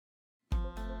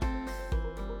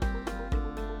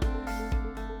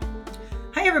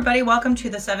Hi, everybody. Welcome to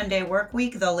the 7-Day Work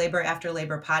Week, the Labor After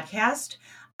Labor podcast.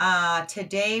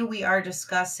 Today, we are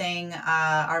discussing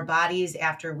our bodies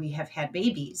after we have had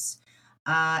babies.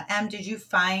 Em, did you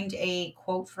find a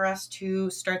quote for us to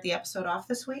start the episode off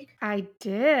this week? I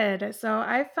did. So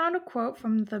I found a quote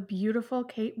from the beautiful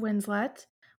Kate Winslet.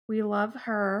 We love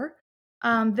her.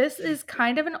 This is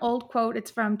kind of an old quote. It's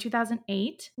from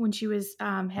 2008 when she was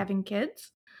having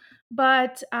kids.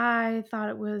 But I thought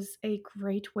it was a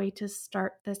great way to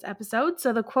start this episode.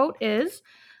 So the quote is,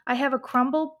 I have a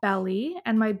crumble belly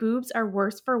and my boobs are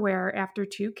worse for wear after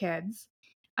 2 kids.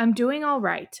 I'm doing all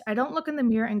right. I don't look in the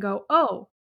mirror and go, oh,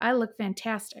 I look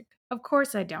fantastic. Of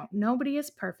course I don't. Nobody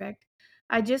is perfect.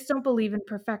 I just don't believe in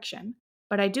perfection.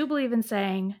 But I do believe in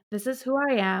saying, this is who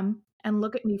I am, and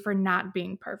look at me for not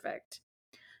being perfect.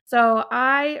 So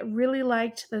I really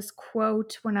liked this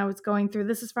quote when I was going through.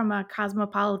 This is from a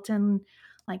Cosmopolitan,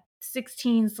 like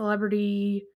 16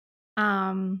 celebrity.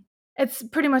 It's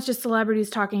pretty much just celebrities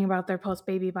talking about their post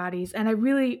baby bodies. And I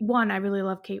really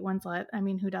love Kate Winslet. I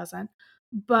mean, who doesn't?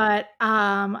 But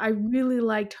I really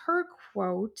liked her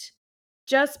quote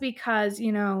just because,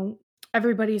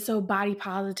 everybody's so body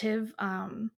positive.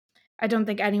 I don't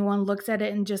think anyone looks at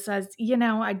it and just says,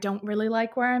 I don't really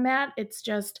like where I'm at. It's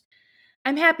just,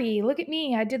 I'm happy. Look at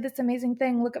me. I did this amazing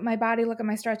thing. Look at my body. Look at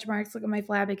my stretch marks. Look at my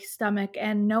flabby stomach.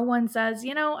 And no one says,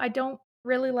 I don't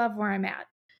really love where I'm at.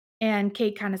 And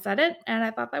Kate kind of said it. And I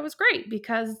thought that was great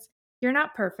because you're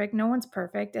not perfect. No one's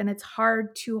perfect. And it's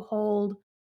hard to hold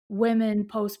women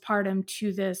postpartum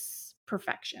to this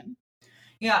perfection.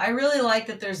 Yeah, I really like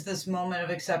that there's this moment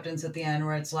of acceptance at the end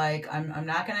where it's like, I'm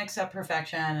not going to accept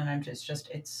perfection and I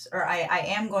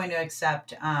am going to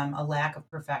accept a lack of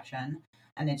perfection.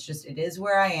 And it is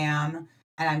where I am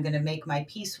and I'm going to make my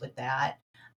peace with that.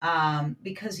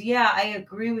 Because, yeah, I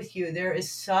agree with you. There is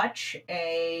such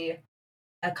a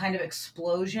kind of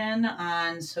explosion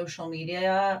on social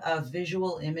media of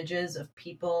visual images of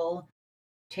people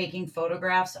taking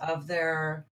photographs of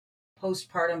their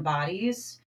postpartum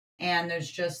bodies. And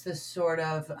there's just this sort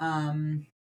of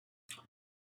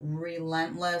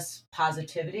relentless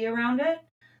positivity around it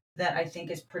that I think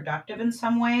is productive in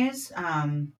some ways,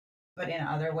 but in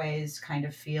other ways kind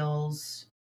of feels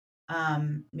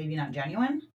maybe not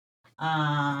genuine.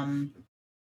 Um,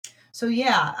 so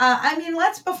yeah, I mean,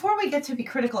 let's before we get to be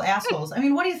critical assholes. I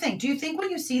mean, what do you think? Do you think when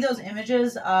you see those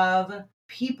images of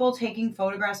people taking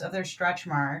photographs of their stretch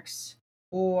marks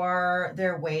or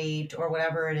their weight or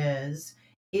whatever it is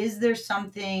there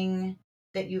something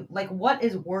that you like? What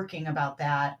is working about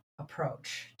that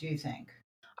approach? Do you think?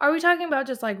 Are we talking about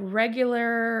just like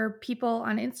regular people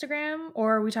on Instagram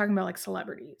or are we talking about like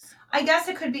celebrities? I guess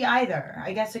it could be either.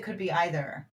 I guess it could be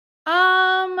either.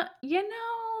 Um, you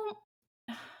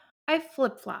know, I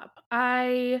flip flop.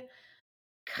 I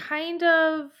kind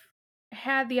of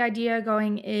had the idea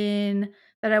going in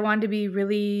that I wanted to be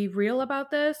really real about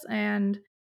this and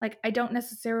like I don't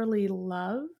necessarily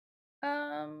love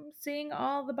seeing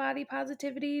all the body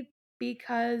positivity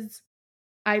because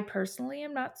I personally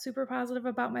am not super positive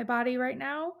about my body right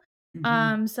now.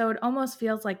 Mm-hmm. So it almost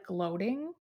feels like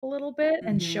gloating a little bit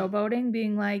and Mm-hmm. showboating,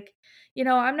 being like,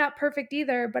 I'm not perfect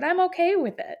either, but I'm okay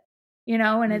with it.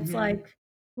 And it's Mm-hmm. like,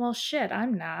 well, shit,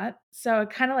 I'm not. So it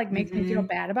kind of like makes me feel Mm-hmm.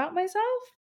 bad about myself.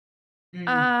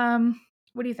 Mm.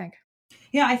 What do you think?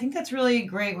 Yeah, I think that's really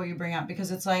great what you bring up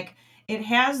because it's like it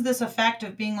has this effect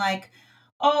of being like,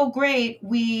 oh great,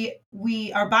 we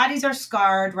our bodies are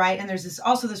scarred, right? And there's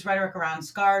this rhetoric around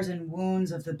scars and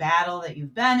wounds of the battle that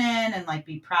you've been in and like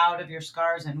be proud of your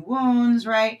scars and wounds,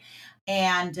 right?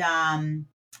 And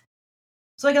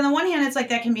so like on the one hand it's like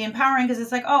that can be empowering because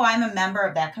it's like, oh, I'm a member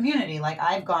of that community. Like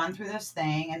I've gone through this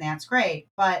thing and that's great.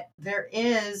 But there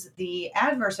is the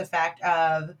adverse effect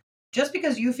of just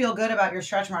because you feel good about your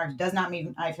stretch marks does not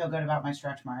mean I feel good about my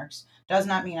stretch marks. Does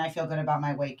not mean I feel good about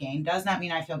my weight gain. Does not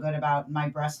mean I feel good about my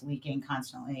breast leaking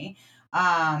constantly.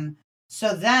 Um,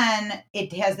 so then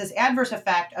it has this adverse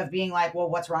effect of being like, well,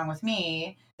 what's wrong with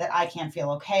me that I can't feel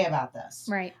okay about this?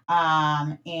 Right.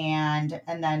 And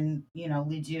then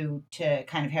leads you to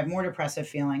kind of have more depressive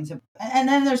feelings. And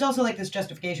then there's also like this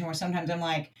justification where sometimes I'm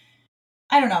like,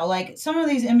 I don't know, like some of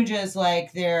these images,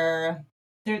 like the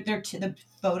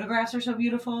photographs are so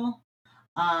beautiful,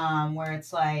 where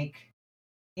it's like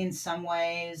in some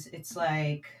ways it's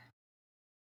like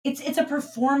it's a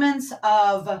performance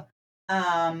of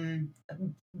um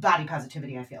body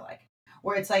positivity, I feel like,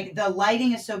 where it's like the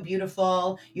lighting is so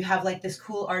beautiful, you have like this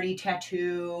cool arty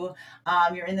tattoo,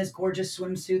 you're in this gorgeous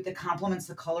swimsuit that complements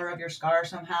the color of your scar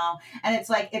somehow, and it's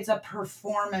like it's a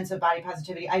performance of body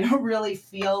positivity. I don't really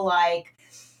feel like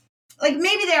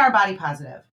maybe they are body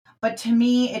positive, but to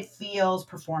me it feels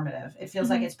performative. It feels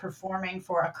like Mhm. it's performing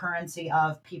for a currency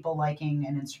of people liking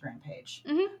an Instagram page.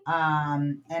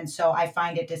 Mhm. And so I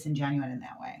find it disingenuous in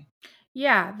that way.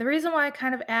 Yeah, the reason why I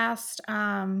kind of asked,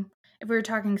 if we were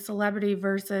talking celebrity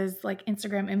versus, like,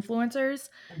 Instagram influencers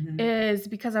Hmm. is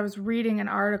because I was reading an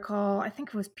article, I think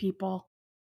it was People,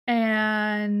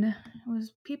 and it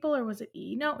was People or was it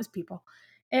E? No, it was People,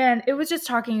 and it was just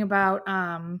talking about,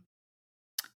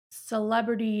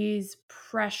 celebrities'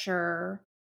 pressure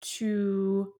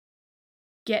to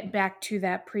get back to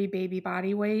that pre-baby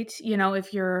body weight. You know,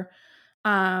 if you're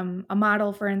a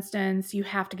model, for instance, you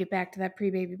have to get back to that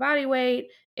pre-baby body weight.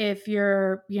 If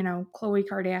you're, Khloe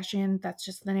Kardashian, that's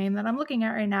just the name that I'm looking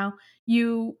at right now,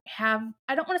 you have,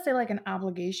 I don't want to say like an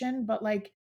obligation, but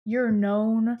like you're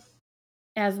known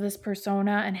as this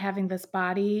persona and having this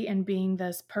body and being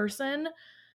this person.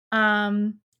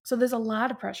 So there's a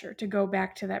lot of pressure to go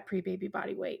back to that pre-baby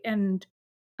body weight. And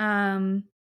um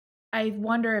I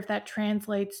wonder if that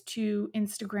translates to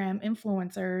Instagram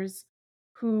influencers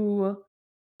who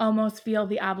almost feel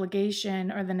the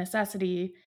obligation or the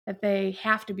necessity that they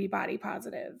have to be body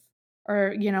positive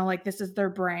or, like this is their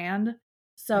brand.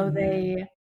 So Hmm. they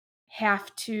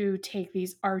have to take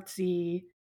these artsy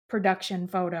production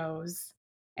photos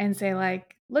and say,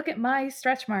 like, look at my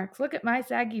stretch marks, look at my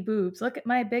saggy boobs, look at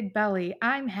my big belly.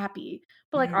 I'm happy.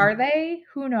 But like, are Mm. they?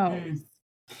 Who knows? Mm.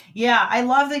 Yeah, I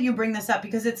love that you bring this up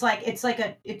because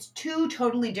it's two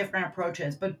totally different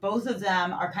approaches, but both of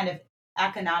them are kind of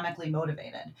economically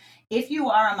motivated. If you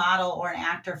are a model or an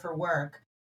actor for work,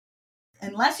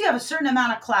 unless you have a certain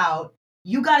amount of clout,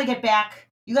 you got to get back.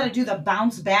 You got to do the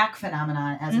bounce back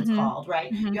phenomenon, as it's Mhm. called,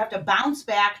 right? You Mhm. have to bounce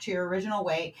back to your original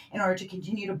weight in order to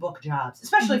continue to book jobs,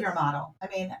 especially if Mhm. you're a model. I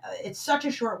mean, it's such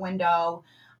a short window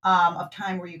of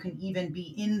time where you can even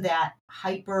be in that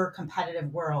hyper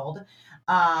competitive world.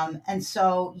 And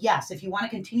so, yes, if you want to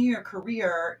continue your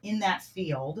career in that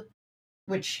field,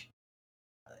 which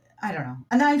I don't know,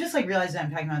 and then I'm just like realizing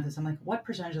I'm talking about this. I'm like, what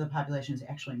percentage of the population is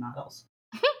actually models?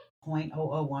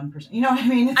 0.001%. You know what I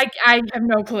mean? I have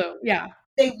no clue. Yeah.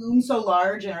 They loom so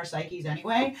large in our psyches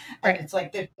anyway, and Right. it's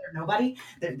like they're nobody.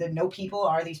 They're no people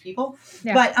are these people.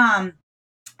 Yeah. But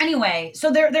anyway,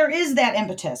 so there is that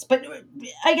impetus. But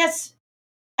I guess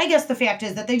I guess the fact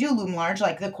is that they do loom large.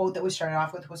 Like the quote that we started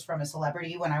off with was from a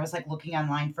celebrity. When I was like looking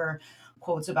online for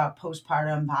quotes about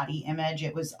postpartum body image,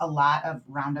 it was a lot of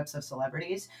roundups of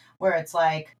celebrities where it's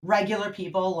like regular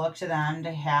people look to them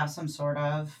to have some sort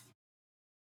of,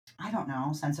 I don't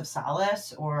know, sense of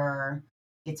solace, or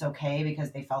it's okay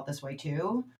because they felt this way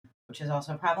too, which is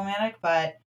also problematic.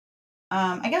 But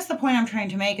I guess the point I'm trying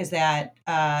to make is that,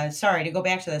 sorry to go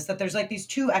back to this, that there's like these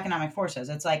two economic forces.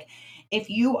 It's like if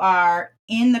you are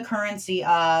in the currency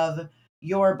of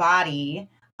your body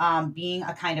being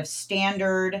a kind of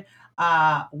standard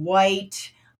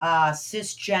white,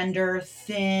 cisgender,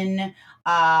 thin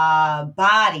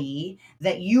body,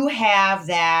 that you have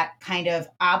that kind of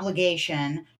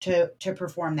obligation to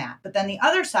perform that. But then the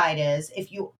other side is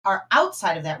if you are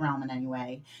outside of that realm in any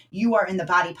way, you are in the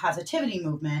body positivity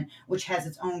movement, which has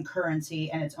its own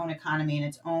currency and its own economy and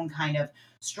its own kind of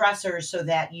stressors so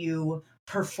that you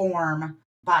perform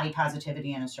body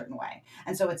positivity in a certain way.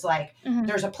 And so it's like Mhm.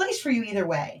 there's a place for you either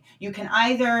way. You can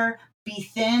either be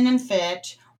thin and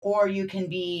fit, or you can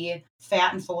be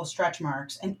fat and full of stretch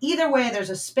marks. And either way, there's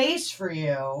a space for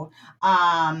you,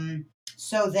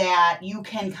 so that you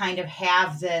can kind of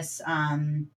have this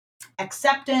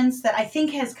acceptance that I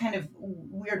think has kind of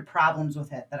weird problems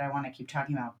with it that I want to keep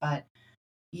talking about. But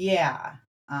yeah,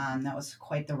 that was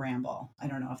quite the ramble. I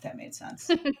don't know if that made sense.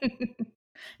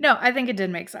 No, I think it did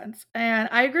make sense, and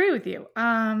I agree with you.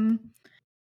 I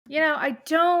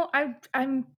don't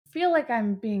I'm feel like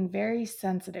I'm being very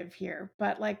sensitive here,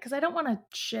 but, like, because I don't wanna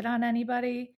shit on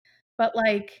anybody, but,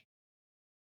 like,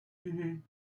 Hmm.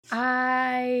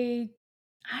 I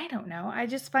I don't know, I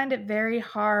just find it very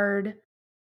hard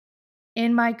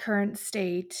in my current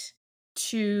state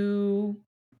to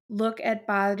look at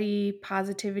body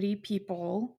positivity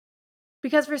people.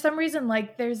 Because for some reason,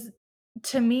 like,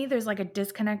 to me, there's, like, a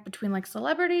disconnect between, like,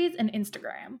 celebrities and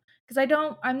Instagram.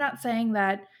 Because I'm not saying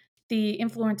that the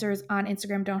influencers on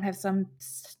Instagram don't have some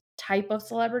type of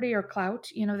celebrity or clout,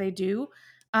 they do,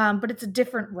 but it's a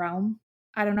different realm,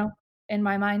 I don't know, in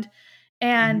my mind,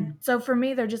 and Hmm. so for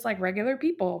me, they're just, like, regular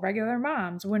people, regular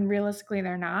moms, when realistically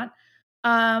they're not,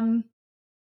 um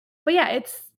but yeah,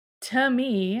 it's, to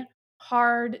me,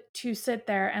 hard to sit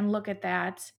there and look at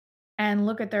that and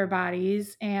look at their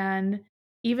bodies, and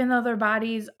even though their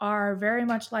bodies are very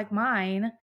much like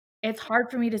mine, it's hard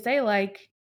for me to say, like,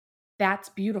 that's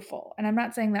beautiful. And I'm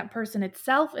not saying that person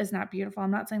itself is not beautiful. I'm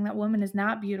not saying that woman is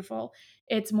not beautiful.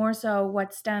 It's more so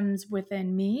what stems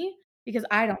within me because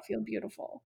I don't feel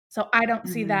beautiful. So I don't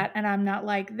see Mm-hmm. that and I'm not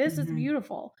like, this is Mm-hmm.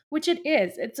 beautiful, which it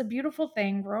is. It's a beautiful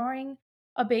thing. Growing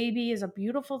a baby is a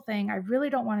beautiful thing. I really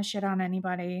don't want to shit on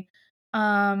anybody.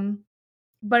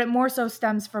 But it more so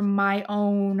stems from my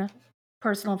own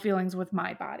personal feelings with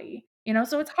my body. You know,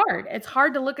 so it's hard. It's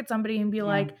hard to look at somebody and be Yeah.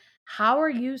 like, how are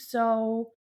you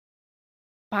so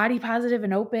body positive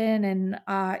and open and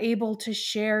able to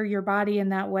share your body in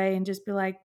that way and just be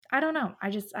like, I don't know. I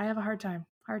have a hard time.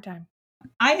 Hard time.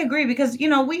 I agree because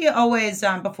we always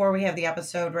before we have the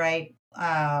episode, right?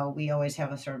 We always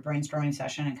have a sort of brainstorming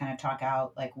session and kind of talk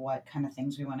out like what kind of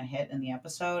things we want to hit in the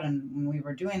episode. And when we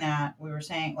were doing that, we were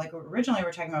saying like originally we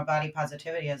were talking about body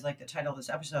positivity as like the title of this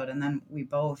episode, and then we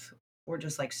both were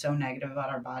just like so negative about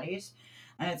our bodies,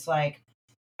 and it's like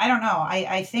I don't know.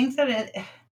 I think that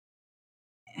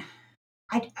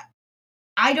I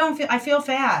I don't feel I feel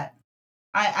fat.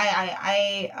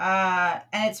 And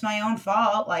it's my own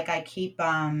fault. Like I keep,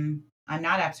 I'm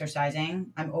not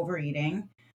exercising. I'm overeating.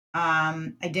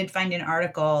 I did find an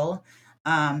article,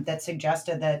 that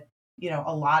suggested that,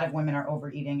 a lot of women are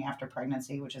overeating after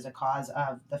pregnancy, which is a cause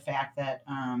of the fact that,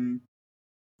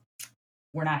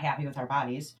 we're not happy with our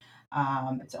bodies.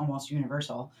 It's almost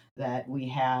universal that we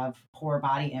have poor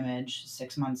body image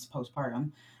 6 months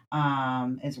postpartum.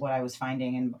 Is what I was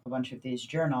finding in a bunch of these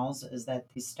journals is that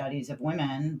these studies of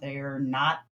women, they're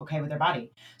not okay with their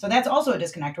body. So that's also a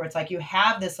disconnect where it's like you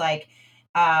have this like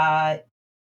uh,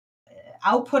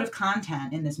 output of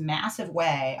content in this massive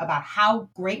way about how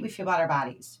great we feel about our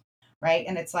bodies, right?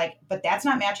 And it's like, but that's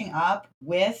not matching up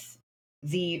with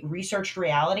the researched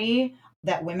reality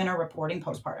that women are reporting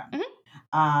postpartum.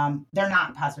 They're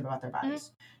not positive about their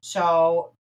bodies.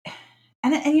 So,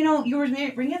 and you were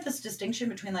bringing up this distinction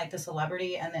between like the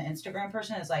celebrity and the Instagram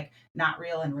person is like not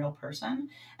real and real person.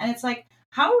 And it's like,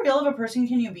 how real of a person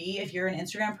can you be if you're an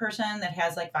Instagram person that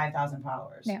has like 5,000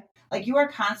 followers? Yeah. Like you are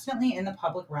constantly in the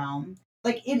public realm.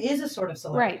 Like it is a sort of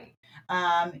celebrity.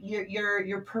 Right.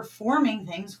 You're performing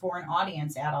things for an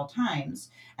audience at all times.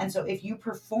 And so if you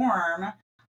perform,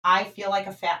 I feel like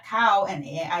a fat cow, and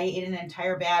I ate an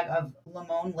entire bag of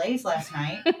Limon Lays last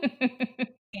night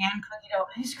and cookie dough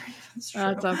ice cream. It's true.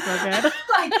 That sounds so good.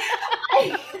 Like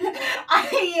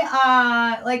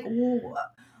like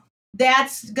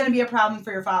that's going to be a problem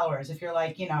for your followers if you're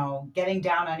like, getting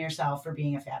down on yourself for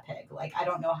being a fat pig. Like I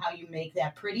don't know how you make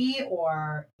that pretty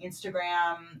or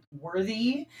Instagram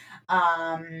worthy.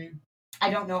 I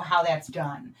don't know how that's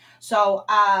done. So,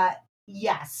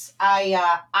 yes,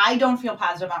 I don't feel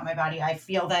positive about my body. I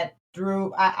feel that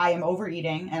I am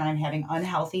overeating and I'm having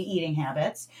unhealthy eating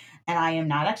habits and I am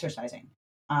not exercising.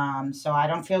 So I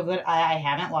don't feel good. I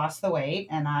haven't lost the weight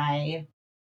and I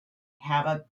have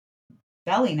a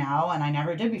belly now and I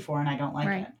never did before and I don't like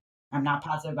Right. it. I'm not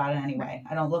positive about it anyway.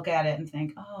 I don't look at it and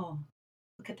think, oh,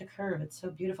 look at the curve. It's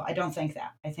so beautiful. I don't think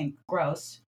that. I think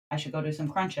gross. I should go do some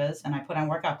crunches and I put on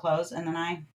workout clothes and then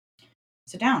I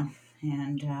sit down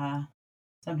and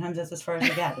sometimes that's as far as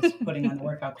I get is putting on the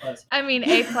workout clothes. I mean,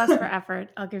 A+ for effort.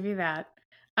 I'll give you that.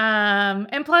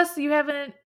 And plus you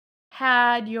haven't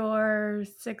had your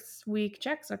 6-week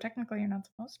check, so technically you're not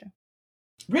supposed to.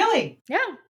 Really? Yeah.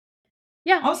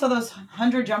 Yeah. Oh, so those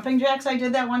 100 jumping jacks I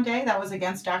did that one day, that was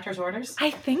against doctor's orders? I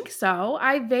think so.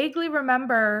 I vaguely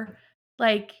remember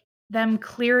like them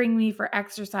clearing me for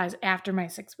exercise after my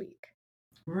 6th week.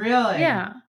 Really?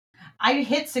 Yeah. I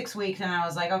hit 6 weeks and I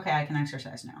was like, okay, I can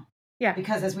exercise now. Yeah.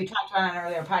 Because as we talked about on an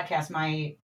earlier podcast,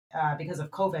 my because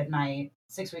of COVID, my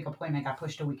 6-week appointment got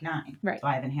pushed to week 9. Right. So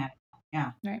I haven't had.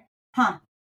 Yeah. Right. Huh.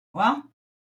 Well,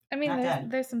 I mean, not dead.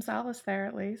 there's some solace there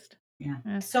at least.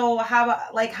 Yeah. So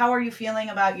how are you feeling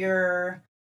about your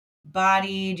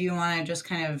body? Do you want to just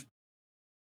do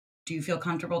you feel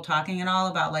comfortable talking at all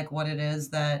about like what it is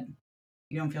that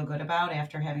you don't feel good about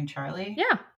after having Charlie?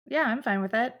 Yeah. Yeah, I'm fine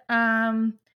with it.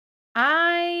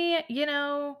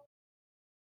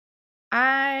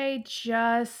 I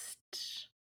just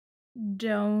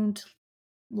don't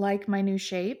like my new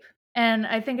shape. And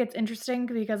I think it's interesting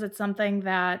because it's something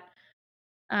that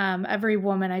every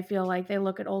woman, I feel like they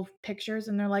look at old pictures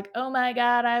and they're like, oh my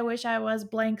God, I wish I was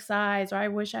blank size or I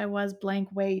wish I was blank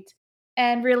weight.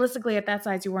 And realistically, at that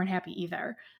size, you weren't happy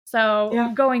either. So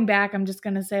Yeah. going back, I'm just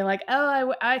going to say like,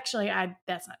 oh, that's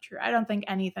not true. I don't think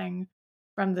anything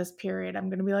from this period. I'm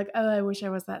going to be like, oh, I wish I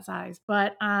was that size.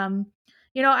 But,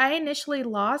 I initially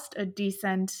lost a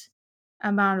decent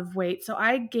amount of weight. So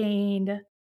I gained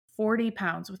 40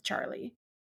 pounds with Charlie.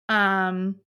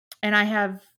 And I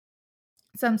have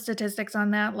some statistics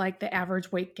on that, like the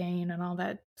average weight gain and all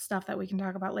that stuff that we can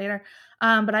talk about later.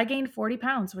 But I gained 40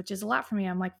 pounds, which is a lot for me.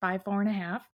 I'm like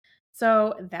 5'4.5".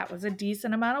 So that was a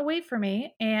decent amount of weight for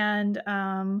me. And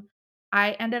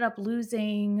I ended up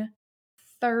losing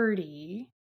 30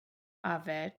 of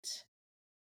it,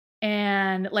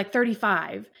 and like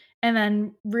 35. And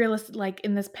then realistic, like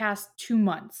in this past 2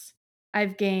 months,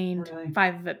 I've gained Really?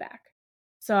 5 of it back.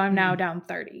 So I'm now down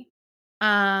 30.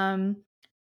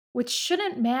 Which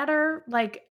shouldn't matter.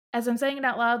 Like, as I'm saying it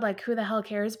out loud, like, who the hell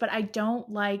cares? But I don't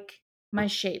like my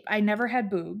shape. I never had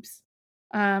boobs.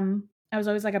 I was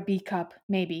always like a B cup,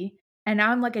 maybe. And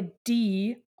now I'm like a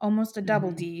D, almost a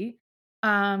double D,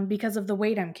 because of the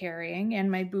weight I'm carrying.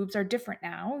 And my boobs are different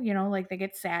now, like they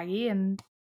get saggy and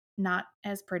not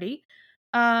as pretty.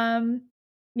 Um,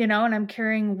 and I'm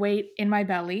carrying weight in my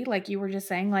belly, like you were just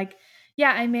saying. Like,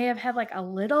 yeah, I may have had like a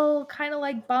little kind of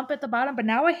like bump at the bottom, but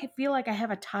now I feel like I have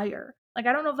a tire. Like,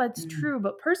 I don't know if that's true,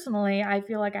 but personally, I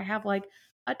feel like I have like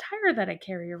a tire that I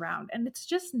carry around, and it's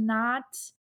just not,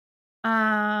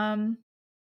 I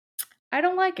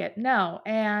don't like it. No.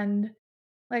 And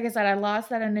like I said, I lost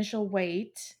that initial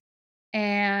weight,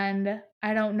 and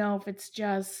I don't know if it's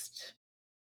just,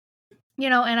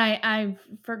 and I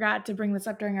forgot to bring this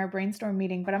up during our brainstorm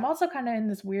meeting, but I'm also kind of in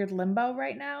this weird limbo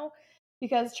right now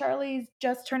because Charlie's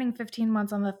just turning 15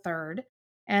 months on the 3rd,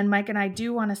 and Mike and I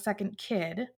do want a second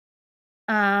kid.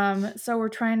 So we're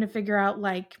trying to figure out,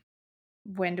 like,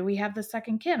 when do we have the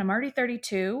second kid? I'm already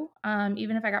 32.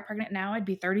 Even if I got pregnant now, I'd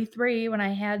be 33 when I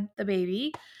had the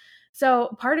baby.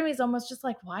 So part of me is almost just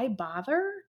like, why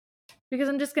bother? Because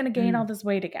I'm just going to gain all this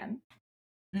weight again.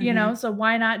 So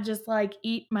why not just like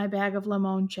eat my bag of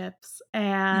lemon chips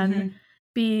and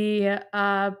be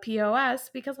POS?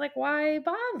 Because, like, why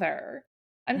bother?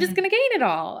 I'm just gonna gain it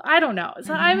all. I don't know.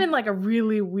 So I'm in like a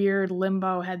really weird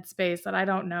limbo headspace that I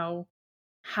don't know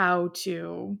how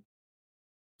to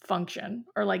function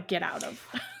or like get out of.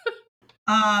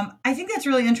 I think that's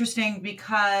really interesting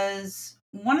because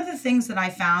one of the things that I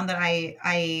found that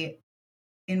I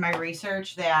in my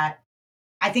research that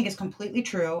I think is completely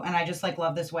true, and I just like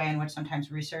love this way in which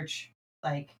sometimes research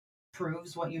like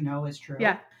proves what you know is true.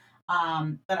 Yeah.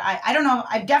 But I don't know.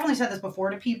 I've definitely said this before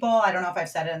to people. I don't know if I've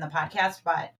said it in the podcast,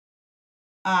 but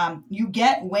you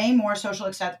get way more social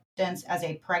acceptance as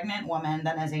a pregnant woman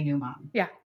than as a new mom. Yeah.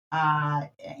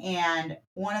 And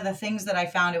one of the things that I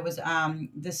found, it was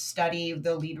this study,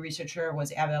 the lead researcher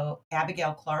was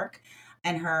Abigail Clark,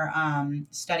 and her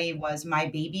study was My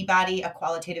Baby Body, a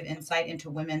qualitative insight into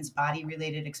women's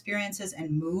body-related experiences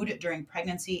and mood during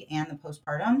pregnancy and the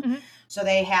postpartum. So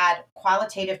they had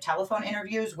qualitative telephone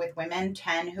interviews with women,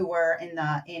 10 who were in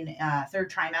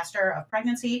third trimester of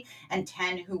pregnancy and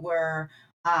 10 who were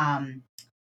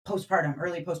postpartum,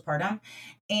 early postpartum.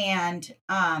 And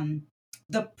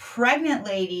the pregnant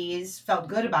ladies felt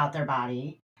good about their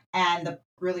body, and the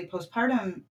really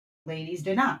postpartum ladies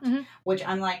did not, which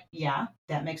I'm like, yeah,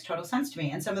 that makes total sense to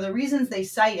me. And some of the reasons they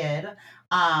cited,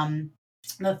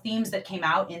 the themes that came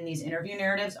out in these interview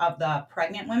narratives of the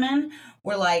pregnant women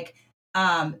were like,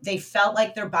 they felt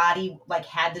like their body like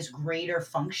had this greater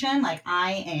function. Like,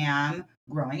 I am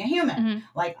growing a human.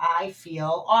 Like, I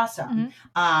feel awesome.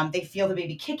 They feel the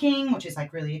baby kicking, which is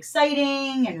like really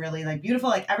exciting and really like beautiful.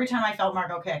 Like, every time I felt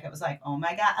Margot kick, it was like, oh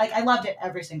my God, like I loved it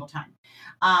every single time.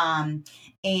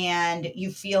 And you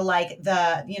feel like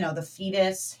the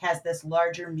fetus has this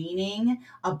larger meaning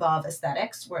above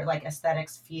aesthetics, where like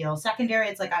aesthetics feel secondary.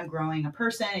 It's like, I'm growing a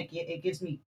person. It gives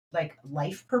me like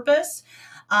life purpose.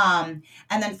 And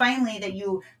then finally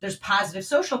there's positive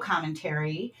social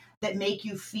commentary that make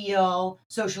you feel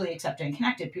socially accepted and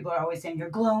connected. People are always saying,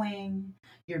 you're glowing,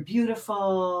 you're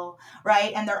beautiful,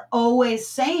 right? And they're always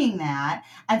saying that.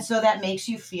 And so that makes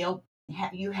you feel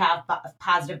you have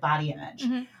positive body image.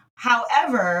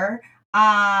 However,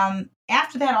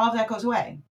 after that, all of that goes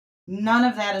away. None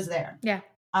of that is there. Yeah.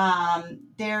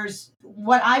 There's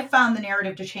what I've found the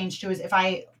narrative to change to is if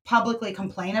I publicly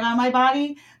complain about my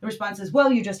body, the response is,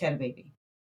 well, you just had a baby.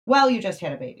 Well, you just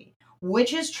had a baby.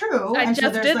 Which is true. And so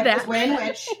there's like this way in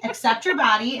which accept your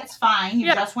body, it's fine.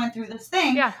 You just went through this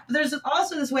thing. Yeah. But there's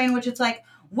also this way in which it's like,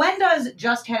 when does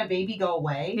just had a baby go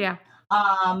away? Yeah.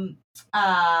 A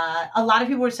lot of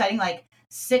people were citing like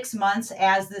 6 months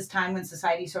as this time when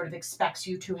society sort of expects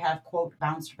you to have, quote,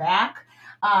 bounced back.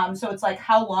 So it's like,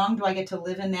 how long do I get to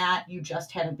live in that you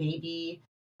just had a baby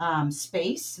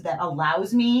space that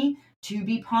allows me to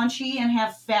be paunchy and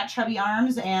have fat, chubby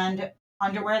arms and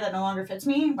underwear that no longer fits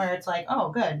me, where it's like, oh,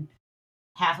 good.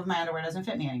 Half of my underwear doesn't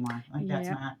fit me anymore. Like, that's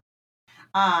not.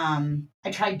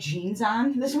 I tried jeans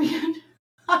on this weekend.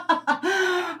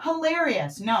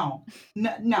 Hilarious. No,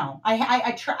 no, no. I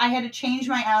had to change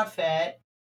my outfit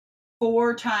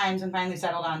 4 times and finally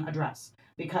settled on a dress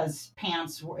because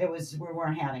pants. We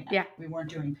weren't having it. Yeah. We weren't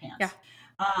doing Yeah. pants.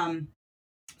 Um,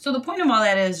 so the point of all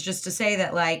that is just to say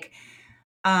that like,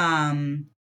 um,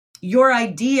 your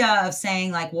idea of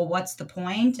saying like, well, what's the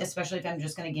point? Especially if I'm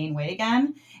just going to gain weight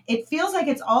again. It feels like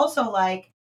it's also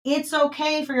like it's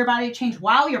okay for your body to change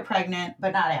while you're pregnant,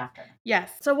 but not after.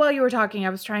 Yes. So while you were talking,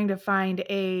 I was trying to find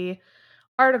a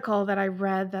article that I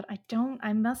read that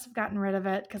I must have gotten rid of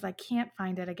it because I can't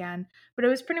find it again. But it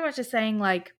was pretty much just saying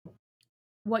like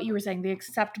what you were saying, the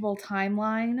acceptable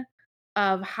timeline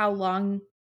of how long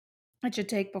it should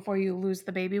take before you lose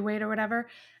the baby weight or whatever.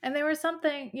 And there was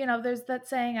something, there's that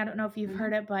saying, I don't know if you've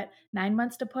heard it, but 9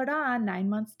 months to put on, 9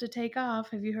 months to take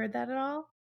off. Have you heard that at all?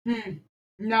 Hmm.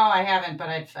 No, I haven't, but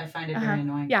I find it very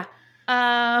annoying. Yeah.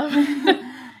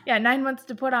 Yeah, 9 months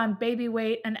to put on baby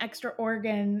weight, an extra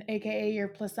organ, aka your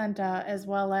placenta, as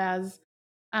well as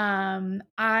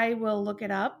I will look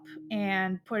it up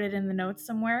and put it in the notes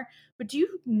somewhere. But do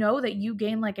you know that you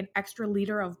gain like an extra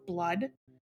liter of blood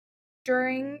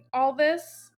during all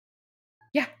this?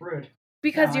 Yeah. Rude.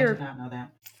 Because No, I did you're, not know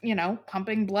that.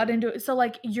 pumping blood into it. So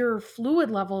like your fluid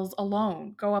levels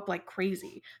alone go up like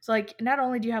crazy. So like not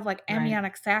only do you have like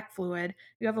amniotic sac fluid,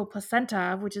 you have a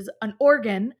placenta, which is an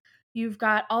organ. You've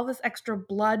got all this extra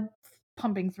blood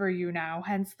pumping through you now,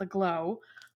 hence the glow.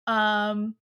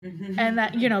 And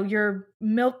that, your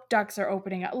milk ducts are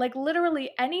opening up. Like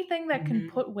literally anything that can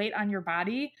put weight on your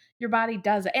body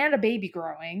does it. And a baby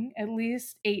growing, at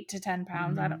least 8 to 10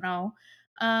 pounds. I don't know.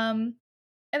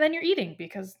 And then you're eating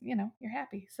because, you're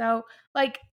happy. So,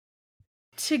 like,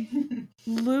 to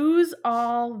lose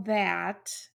all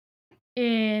that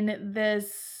in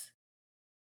this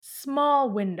small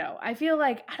window, I feel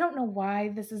like, I don't know why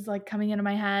this is like coming into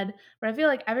my head, but I feel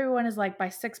like everyone is like, by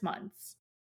 6 months,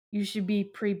 you should be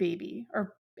pre baby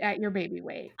or at your baby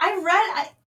weight. I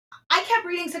kept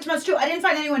reading 6 months too. I didn't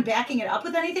find anyone backing it up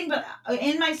with anything, but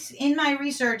in my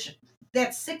research,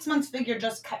 that 6 months figure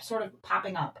just kept sort of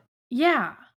popping up.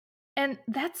 Yeah. And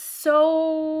that's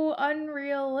so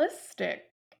unrealistic.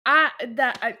 I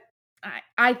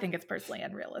think it's personally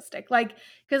unrealistic. Like,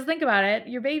 because think about it,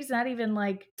 your baby's not even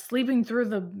like sleeping through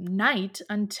the night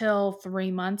until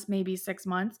 3 months, maybe 6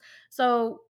 months.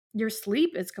 So your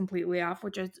sleep is completely off,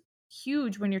 which is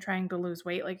huge when you're trying to lose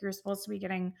weight. Like you're supposed to be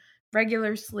getting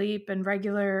regular sleep and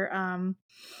regular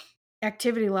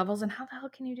activity levels. And how the hell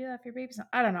can you do that if your baby's not?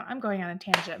 I don't know. I'm going on a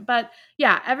tangent. But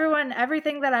yeah,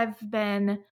 everything that I've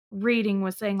been reading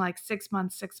was saying like 6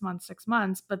 months, 6 months, 6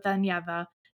 months. But then, yeah, the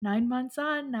 9 months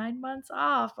on, 9 months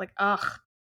off. Like, ugh,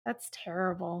 that's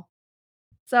terrible.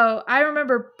 So I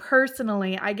remember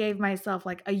personally, I gave myself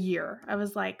like a year. I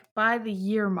was like, by the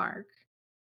year mark,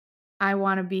 I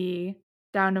want to be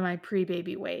down to my pre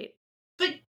baby weight.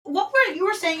 But you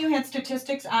were saying you had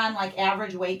statistics on like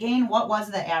average weight gain? What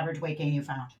was the average weight gain you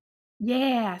found?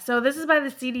 Yeah. So this is by the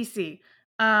CDC.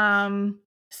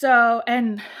 So,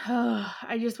 and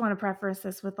I just want to preface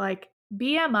this with like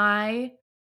BMI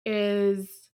is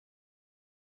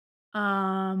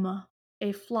a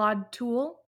flawed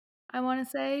tool, I want to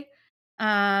say.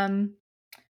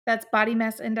 That's body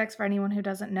mass index for anyone who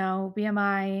doesn't know.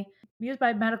 BMI used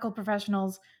by medical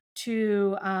professionals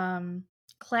to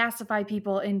classify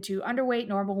people into underweight,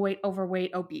 normal weight,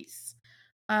 overweight, obese.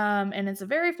 And it's a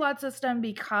very flawed system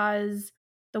because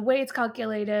the way it's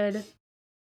calculated,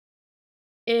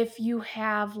 if you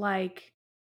have like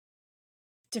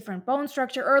different bone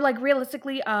structure or like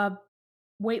realistically a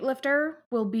weightlifter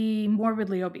will be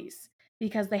morbidly obese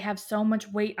because they have so much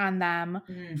weight on them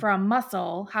from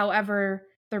muscle. However,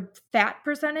 their fat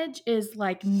percentage is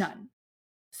like none.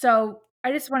 So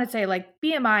I just want to say like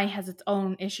BMI has its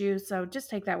own issues, so just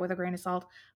take that with a grain of salt.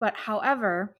 But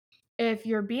however, if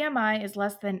your BMI is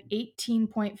less than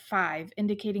 18.5,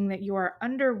 indicating that you are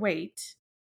underweight,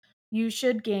 you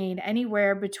should gain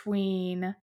anywhere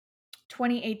between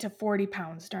 28 to 40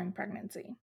 pounds during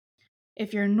pregnancy.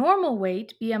 If you're normal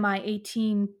weight, BMI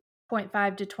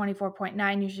 18.5 to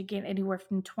 24.9, you should gain anywhere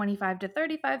from 25 to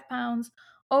 35 pounds.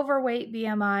 Overweight,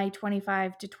 BMI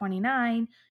 25 to 29,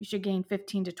 you should gain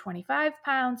 15 to 25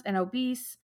 pounds. And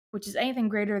obese, which is anything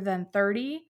greater than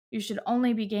 30, you should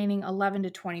only be gaining 11 to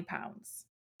 20 pounds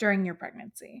during your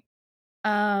pregnancy.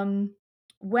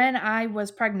 When I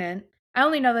was pregnant, I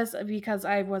only know this because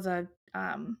I was a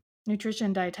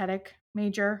nutrition dietetic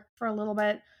major for a little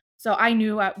bit. So I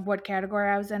knew what category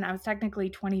I was in. I was technically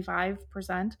 25%.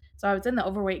 So I was in the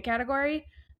overweight category.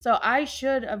 So I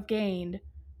should have gained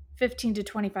 15 to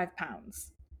 25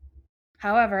 pounds.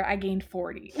 However, I gained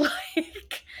 40.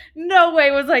 Like, no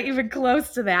way was I even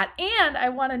close to that. And I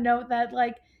want to note that,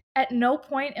 like, at no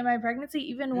point in my pregnancy,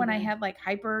 even when I had like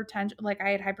hypertension, like I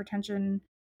had hypertension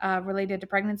related to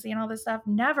pregnancy and all this stuff,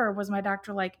 never was my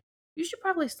doctor like, you should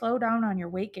probably slow down on your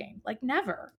weight gain. Like,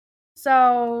 never.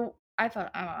 So I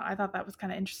thought, I don't know, I thought that was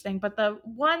kind of interesting. But the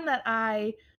one that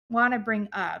I want to bring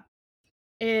up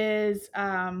is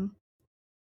 48%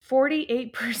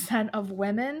 of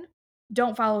women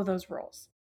don't follow those rules.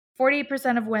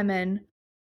 48% of women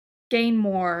gain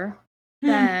more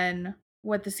than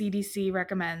what the CDC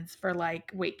recommends for like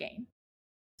weight gain.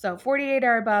 So 48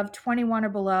 are above, 21 are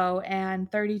below, and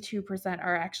 32%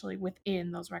 are actually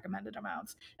within those recommended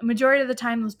amounts. A majority of the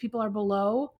time, those people are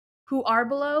below, who are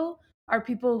below, are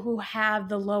people who have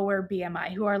the lower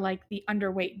BMI, who are like the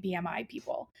underweight BMI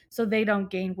people. So they don't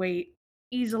gain weight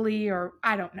easily, or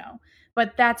I don't know.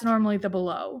 But that's normally the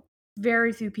below.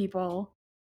 Very few people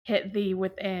hit the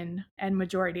within, and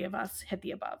majority of us hit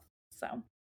the above. So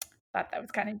thought that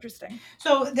was kind of interesting.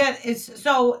 So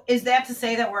is that to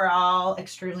say that we're all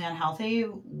extremely unhealthy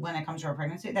when it comes to our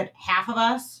pregnancy? That half of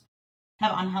us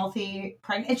have unhealthy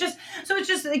pregnancy? It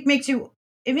just like makes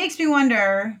me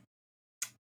wonder.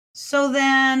 So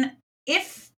then,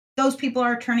 if those people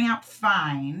are turning out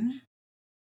fine,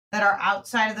 that are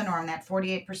outside of the norm, that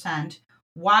 48%,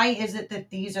 why is it that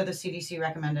these are the CDC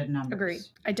recommended numbers? Agreed.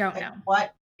 I don't know.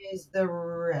 What is the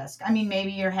risk? I mean,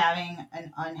 maybe you're having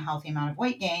an unhealthy amount of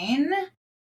weight gain.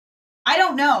 I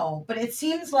don't know, but it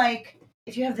seems like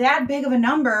if you have that big of a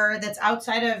number that's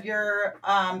outside of your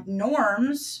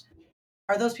norms,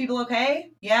 are those people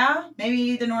okay? Yeah,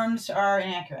 maybe the norms are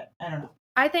inaccurate. I don't know.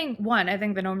 I think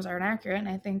the norms are inaccurate, and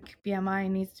I think BMI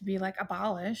needs to be like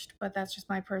abolished, but that's just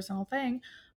my personal thing.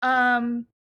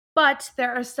 But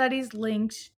there are studies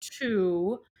linked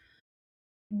to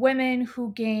women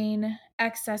who gain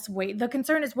excess weight. The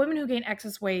concern is women who gain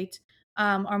excess weight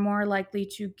are more likely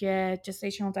to get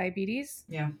gestational diabetes.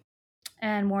 Yeah.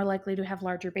 And more likely to have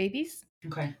larger babies.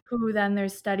 Okay. Who then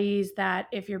there's studies that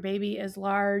if your baby is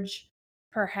large,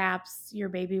 perhaps your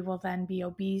baby will then be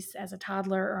obese as a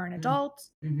toddler or an adult.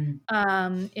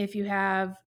 If you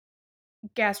have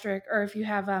gastric or if you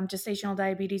have gestational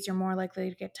diabetes, you're more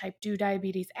likely to get type 2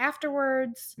 diabetes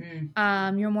afterwards.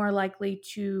 You're more likely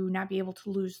to not be able to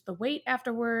lose the weight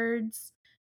afterwards,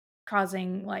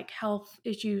 causing like health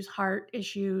issues, heart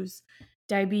issues,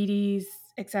 diabetes,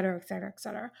 et cetera, et cetera, et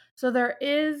cetera. So there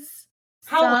is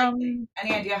How likely?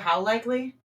 Any idea how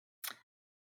likely?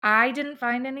 I didn't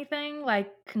find anything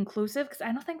like conclusive because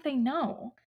I don't think they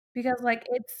know. Because like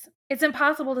it's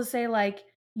impossible to say like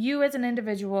you as an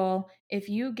individual, if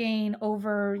you gain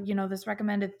over, this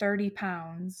recommended 30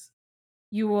 pounds,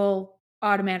 you will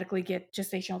automatically get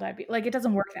gestational diabetes. Like it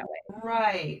doesn't work that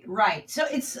way. Right. So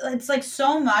it's like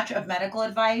so much of medical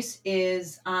advice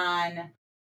is on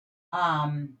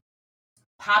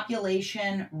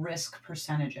population risk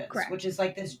percentages. Correct. Which is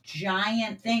like this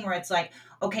giant thing where it's like,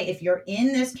 okay, if you're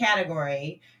in this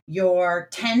category, you're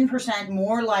 10%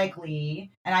 more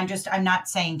likely, and I'm not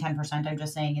saying 10%, I'm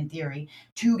just saying in theory,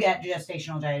 to get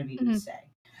gestational diabetes, say.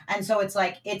 And so it's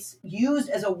like it's used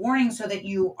as a warning so that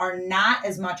you are not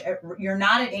you're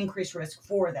not at increased risk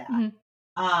for that.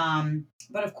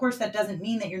 But of course that doesn't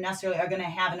mean that you're necessarily are going to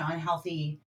have an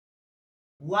unhealthy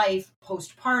life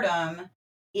postpartum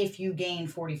if you gain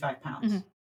 45 pounds.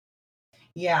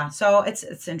 Yeah, so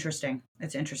it's interesting.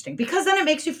 It's interesting because then it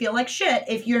makes you feel like shit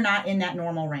if you're not in that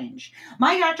normal range.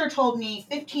 My doctor told me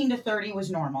 15 to 30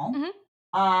 was normal,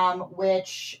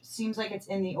 which seems like it's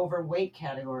in the overweight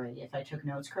category, if I took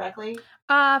notes correctly.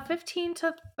 15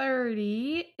 to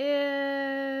 30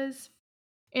 is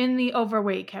in the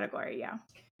overweight category, yeah.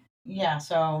 Yeah,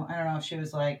 so I don't know if she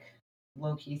was like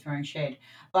low-key throwing shade.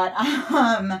 But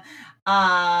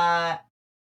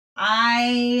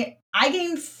I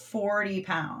gained 40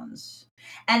 pounds.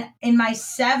 And in my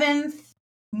 7th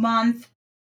month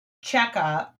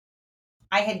checkup,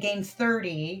 I had gained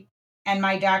 30. And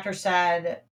my doctor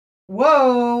said,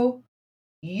 whoa,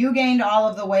 you gained all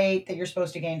of the weight that you're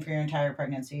supposed to gain for your entire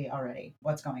pregnancy already.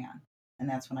 What's going on? And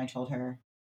that's when I told her,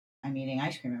 I'm eating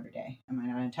ice cream every day. Am I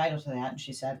not entitled to that? And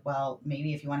she said, well,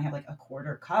 maybe if you want to have like a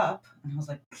quarter cup. And I was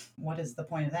like, what is the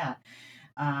point of that?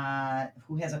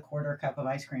 Who has a quarter cup of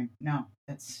ice cream? No,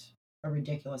 that's a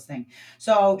ridiculous thing.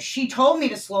 So she told me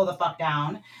to slow the fuck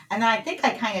down. And then I think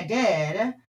I kind of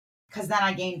did because then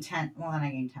I gained 10. Well, then I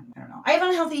gained 10. I don't know. I have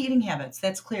unhealthy eating habits.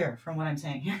 That's clear from what I'm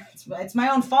saying here. It's my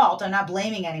own fault. I'm not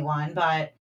blaming anyone,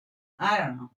 but I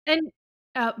don't know. And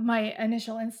my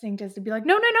initial instinct is to be like,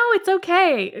 no, it's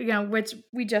okay. Which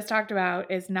we just talked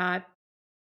about is not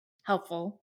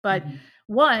helpful. But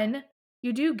one,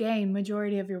 you do gain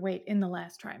majority of your weight in the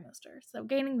last trimester. So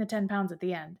gaining the 10 pounds at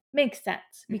the end makes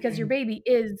sense because your Mhm. baby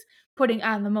is putting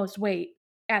on the most weight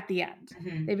at the end.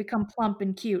 Mhm. They become plump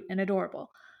and cute and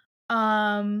adorable.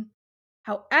 Um,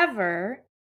 However,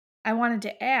 I wanted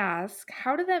to ask,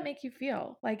 how did that make you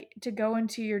feel? Like to go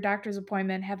into your doctor's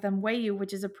appointment, have them weigh you,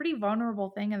 which is a pretty vulnerable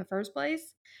thing in the first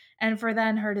place, and for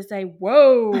then her to say,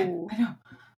 "Whoa." I know.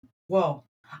 Whoa.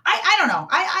 I don't know.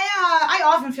 I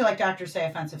often feel like doctors say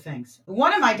offensive things.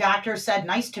 One of my doctors said,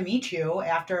 "Nice to meet you,"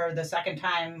 after the second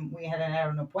time we had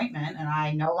an appointment, and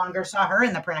I no longer saw her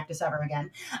in the practice ever again.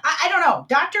 I don't know.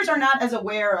 Doctors are not as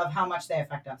aware of how much they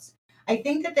affect us. I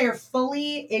think that they're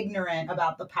fully ignorant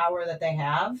about the power that they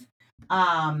have.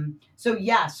 So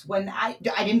yes, when I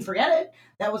didn't forget it.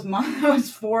 That was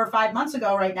 4 or 5 months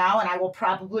ago right now, and I will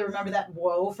probably remember that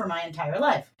whoa for my entire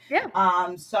life.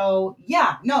 Yeah. So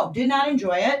yeah, no, did not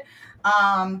enjoy it.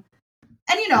 And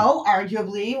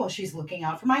arguably, well, she's looking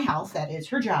out for my health. That is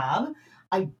her job.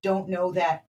 I don't know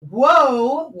that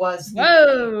whoa was the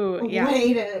Whoa. Yeah.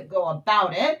 way to go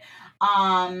about it.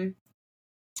 Um,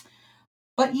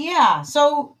 but yeah,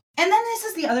 so, and then this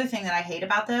is the other thing that I hate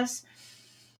about this.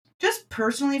 Just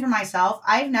personally for myself,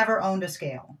 I've never owned a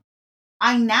scale.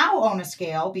 I now own a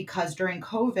scale because during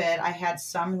COVID, I had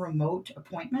some remote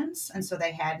appointments. And so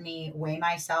they had me weigh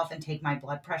myself and take my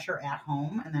blood pressure at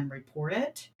home and then report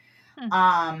it. Hmm.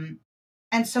 Um,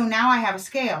 and so now I have a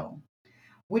scale,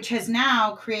 which has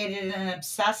now created an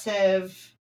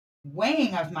obsessive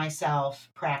weighing of myself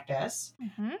practice.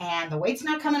 Mhm. And the weight's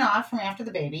not coming off from after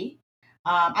the baby.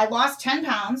 I lost 10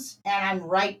 pounds and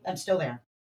I'm still there.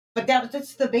 But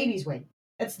that's the baby's weight.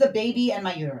 It's the baby and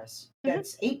my uterus. Mhm.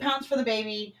 That's 8 pounds for the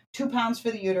baby, 2 pounds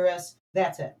for the uterus.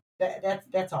 That's it.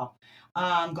 That's all.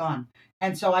 Gone.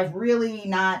 And so I've really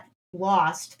not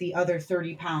lost the other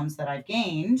 30 pounds that I've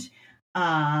gained.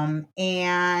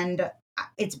 And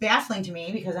it's baffling to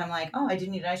me because I'm like, oh, I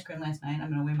didn't eat ice cream last night.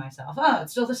 I'm gonna weigh myself. Oh,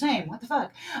 it's still the same. What the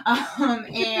fuck?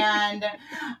 And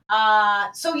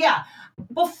so yeah,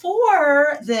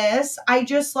 before this, I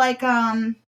just like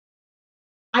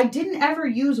I didn't ever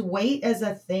use weight as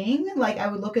a thing. Like I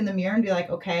would look in the mirror and be like,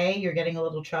 okay, you're getting a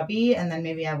little chubby, and then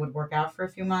maybe I would work out for a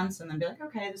few months and then be like,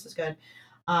 okay, this is good.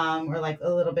 Or like a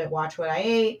little bit watch what I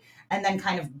ate and then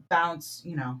kind of bounce,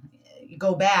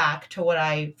 go back to what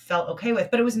I felt okay with.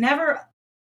 But it was never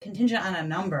contingent on a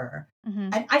number.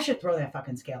 Mhm. I should throw that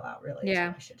fucking scale out, really, is what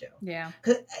Yeah. I should do. Yeah.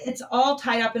 Because it's all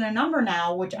tied up in a number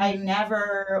now, which I Mhm.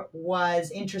 never was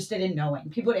interested in knowing.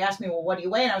 People would ask me, well, what do you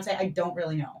weigh? And I would say, I don't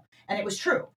really know. And it was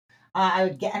true. I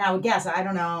would guess, I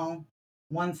don't know,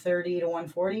 130 to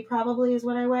 140 probably is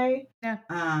what I weigh. Yeah.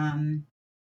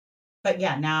 But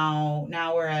yeah, now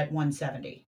we're at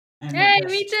 170 and we're Hey,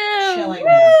 me just too. chilling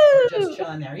there. We're just Woo!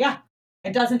 chilling there. Yeah.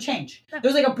 It doesn't change. Yeah.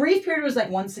 There's like a brief period it was like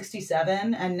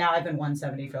 167 and now I've been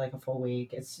 170 for like a full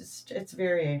week. It's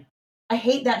very I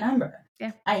hate that number.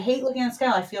 Yeah. I hate looking at the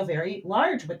scale. I feel very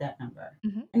large with that number.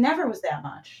 Mhm. It never was that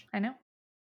much. I know.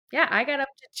 Yeah, I got up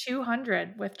to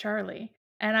 200 with Charlie,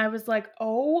 and I was like,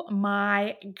 "Oh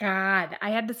my god." I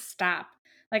had to stop.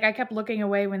 Like, I kept looking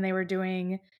away when they were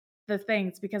doing the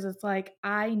things because it's like,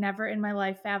 I never in my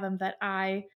life fathomed that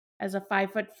I, as a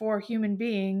 5'4" human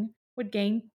being, would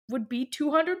be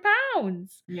 200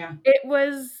 pounds. Yeah. It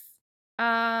was,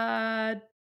 uh,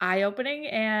 eye-opening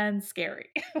and scary.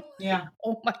 Like, Yeah.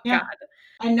 oh my god. Yeah.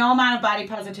 And no amount of body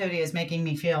positivity is making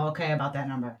me feel okay about that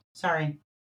number. Sorry.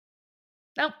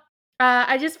 Nope.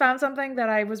 I just found something that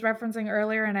I was referencing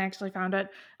earlier, and I actually found it.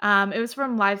 It was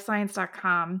from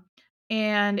livescience.com,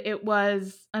 and it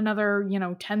was another,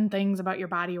 10 things about your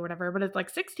body or whatever, but it's like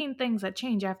 16 things that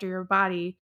change after your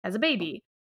body as a baby.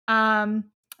 And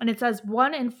it says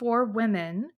 1 in 4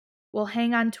 women will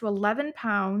hang on to 11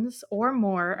 pounds or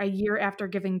more a year after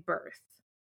giving birth.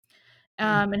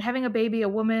 Mm. And having a baby, a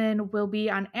woman will be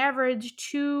on average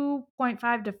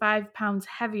 2.5 to 5 pounds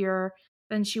heavier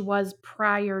than she was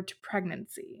prior to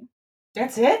pregnancy.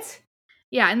 That's it?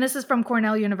 Yeah, and this is from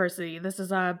Cornell University. This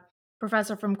is a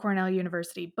professor from Cornell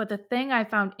University. But the thing I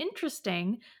found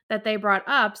interesting that they brought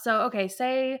up, so okay,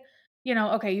 say,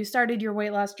 okay, you started your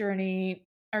weight loss journey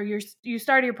or you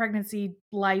started your pregnancy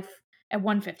life at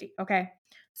 150, okay?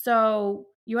 So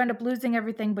you end up losing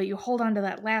everything, but you hold on to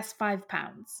that last 5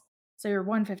 pounds. So you're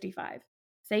 155.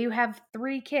 Say you have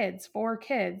 3 kids, 4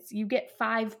 kids, you get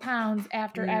 5 pounds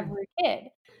after Mm. every kid.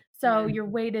 So Mm. your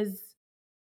weight is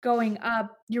going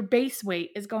up, your base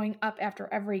weight is going up after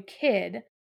every kid.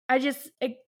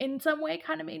 It in some way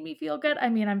kind of made me feel good. I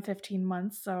mean, I'm 15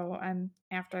 months, so I'm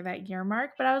after that year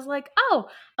mark, but I was like, oh,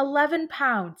 11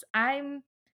 pounds. I'm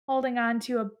holding on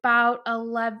to about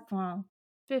 11, well,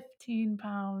 15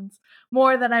 pounds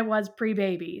more than I was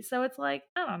pre-baby. So it's like,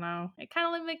 I don't know. It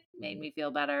kind of made me feel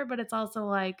better, but it's also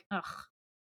like, ugh,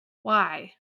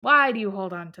 why? Why do you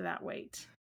hold on to that weight?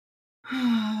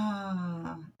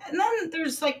 And then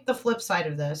there's like the flip side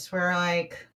of this where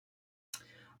like,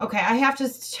 okay, I have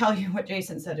to tell you what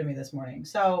Jason said to me this morning.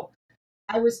 So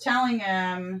I was telling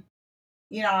him,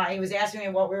 he was asking me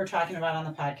what we were talking about on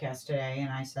the podcast today. And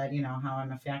I said, how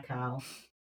I'm a fat cow.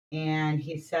 And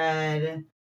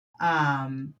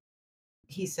um,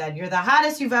 he said, you're the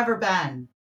hottest you've ever been.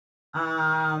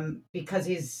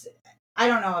 Because I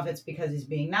don't know if it's because he's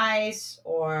being nice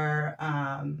or,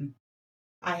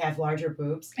 I have larger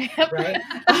boobs, right?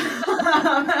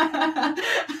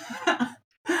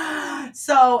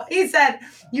 So he said,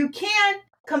 you can't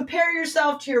compare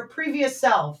yourself to your previous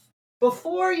self.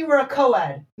 Before you were a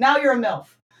co-ed, now you're a MILF.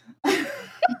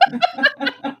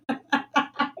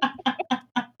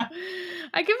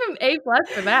 I give him A+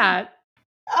 for that.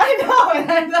 I know,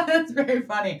 and I thought that's very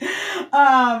funny. But there,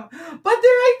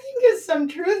 I think, is some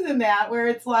truth in that, where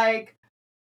it's like,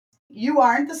 you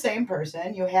aren't the same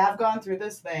person. You have gone through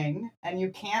this thing, and you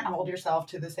can't hold yourself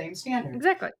to the same standard.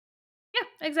 Exactly.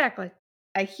 Yeah, exactly.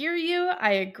 I hear you.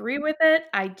 I agree with it.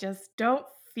 I just don't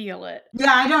feel it.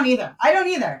 Yeah, I don't either.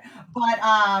 But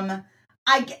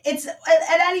it's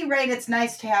at any rate, it's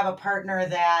nice to have a partner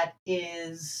that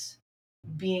is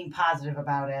being positive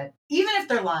about it, even if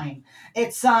they're lying. I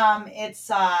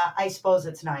suppose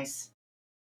it's nice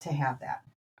to have that.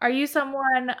 Are you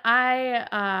someone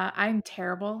I'm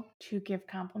terrible to give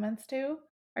compliments to?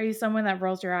 Are you someone that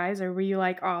rolls your eyes, or were you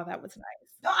like, "Oh, that was nice"?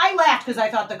 No, I laughed because I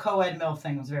thought the co-ed MILF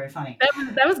thing was very funny.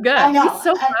 That was good. I know. He's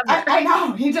so clever. I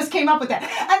know. He just came up with that. And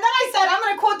then I said, I'm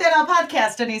going to quote that on a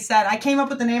podcast. And he said, I came up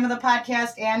with the name of the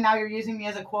podcast, and now you're using me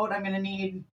as a quote. I'm going to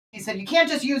need. He said, you can't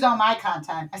just use all my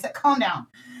content. I said, calm down.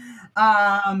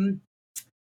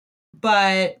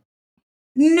 But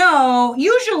no,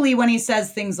 usually when he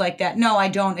says things like that, no, I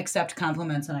don't accept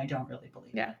compliments, and I don't really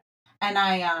believe it. And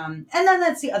and then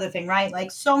that's the other thing, right?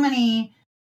 Like so many.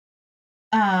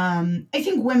 I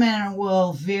think women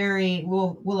will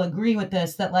agree with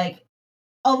this, that like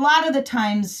a lot of the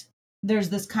times there's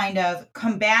this kind of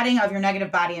combating of your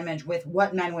negative body image with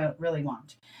what men really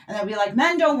want. And they'll be like,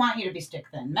 men don't want you to be stick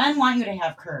thin. Men want you to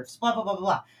have curves, blah, blah, blah, blah,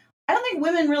 blah. I don't think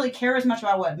women really care as much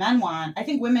about what men want. I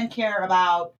think women care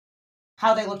about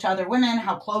how they look to other women,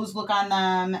 how clothes look on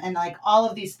them. And like all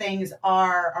of these things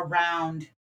are around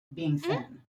being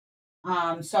thin.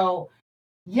 So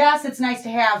yes, it's nice to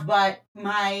have, but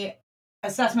my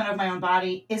assessment of my own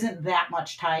body isn't that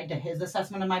much tied to his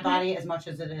assessment of my body as much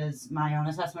as it is my own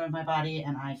assessment of my body,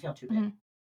 and I feel too big.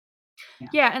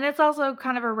 Yeah, and it's also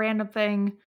kind of a random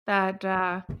thing that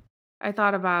I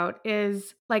thought about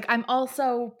is like I'm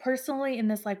also personally in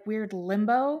this like weird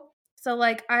limbo. So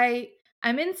like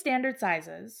I'm in standard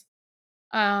sizes.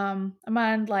 I'm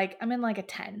in like a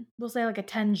 10. We'll say like a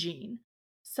 10 jean.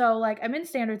 So like I'm in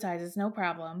standard sizes, no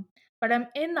problem. But I'm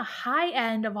in the high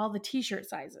end of all the t-shirt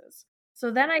sizes. So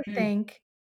then I think,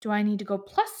 do I need to go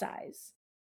plus size?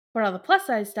 But all the plus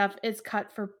size stuff is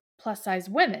cut for plus size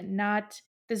women, not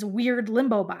this weird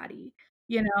limbo body,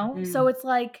 you know? So it's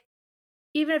like,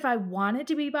 even if I wanted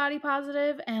to be body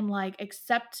positive and like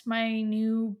accept my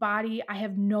new body, I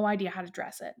have no idea how to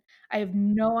dress it. I have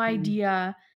no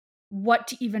idea what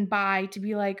to even buy to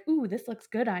be like, ooh, this looks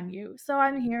good on you. So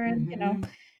I'm hearing,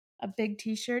 a big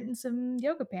t-shirt and some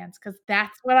yoga pants because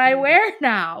that's what I wear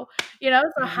now.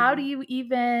 So how do you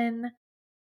even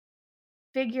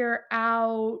figure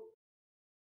out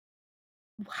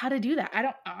how to do that? I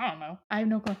don't know. I have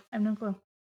no clue.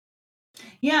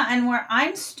 Yeah, and where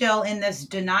I'm still in this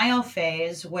denial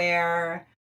phase where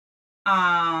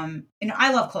I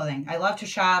love clothing. I love to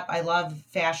shop. I love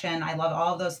fashion. I love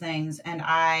all of those things. And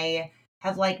I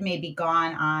have like maybe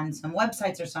gone on some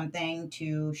websites or something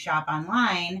to shop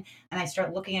online, and I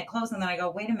start looking at clothes, and then I go,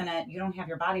 wait a minute, you don't have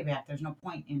your body back. There's no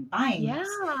point in buying this.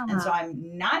 And so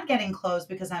I'm not getting clothes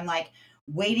because I'm like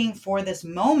waiting for this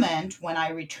moment when I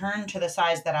return to the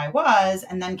size that I was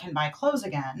and then can buy clothes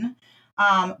again.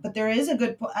 But there is a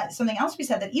good something else we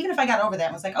said, that even if I got over that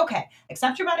and was like, okay,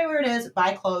 accept your body where it is,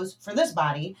 buy clothes for this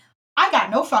body. I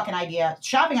got no fucking idea.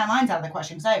 Shopping online's out of the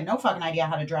question because I have no fucking idea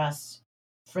how to dress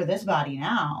for this body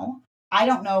now. I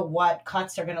don't know what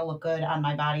cuts are going to look good on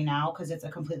my body now because it's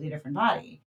a completely different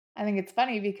body. I think it's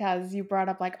funny because you brought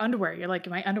up like underwear. You're like,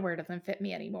 my underwear doesn't fit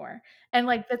me anymore. And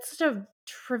like, that's such a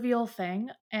trivial thing.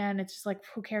 And it's just like,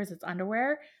 who cares? It's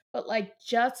underwear. But like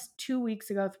just 2 weeks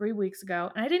ago, 3 weeks ago,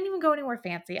 and I didn't even go anywhere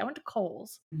fancy. I went to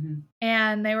Kohl's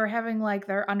and they were having like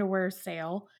their underwear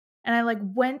sale. And I like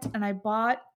went and I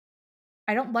bought,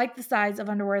 I don't like the size of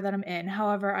underwear that I'm in.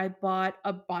 However, I bought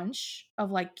a bunch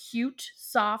of like cute,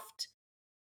 soft,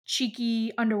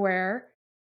 cheeky underwear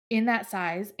in that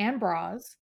size and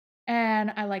bras.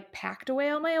 And I like packed away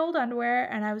all my old underwear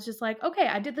and I was just like, okay,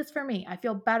 I did this for me. I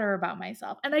feel better about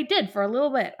myself. And I did for a little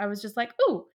bit. I was just like,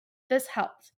 ooh, this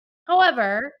helped.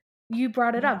 However, you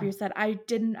brought it up. Yeah. You said I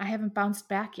haven't bounced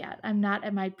back yet. I'm not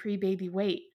at my pre-baby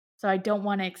weight. So I don't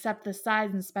want to accept this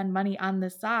size and spend money on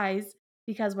this size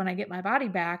because when I get my body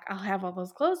back, I'll have all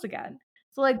those clothes again.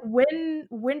 So like when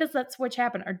does that switch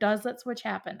happen or does that switch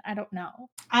happen? I don't know.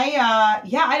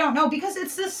 I don't know because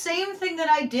it's the same thing that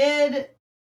I did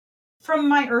from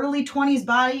my early 20s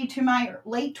body to my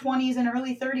late 20s and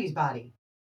early 30s body.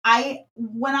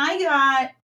 When I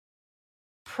got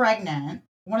pregnant,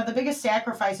 one of the biggest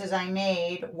sacrifices I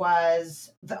made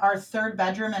was our third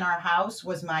bedroom in our house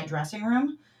was my dressing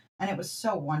room. And it was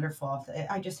so wonderful.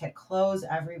 I just had clothes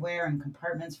everywhere and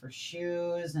compartments for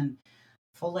shoes and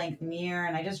full length mirror.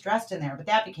 And I just dressed in there. But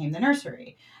that became the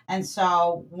nursery. And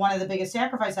so one of the biggest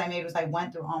sacrifices I made was I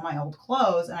went through all my old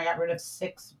clothes and I got rid of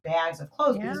 6 bags of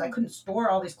clothes Yeah. because I couldn't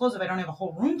store all these clothes if I don't have a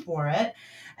whole room for it.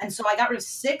 And so I got rid of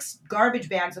 6 garbage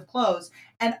bags of clothes.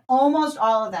 And almost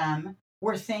all of them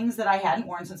were things that I hadn't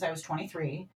worn since I was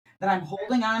 23 that I'm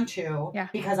holding on to Yeah.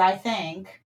 because I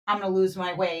think I'm going to lose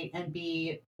my weight and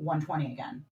be 120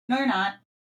 again. No, you're not.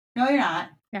 No, you're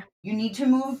not. Yeah. You need to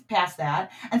move past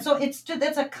that. And so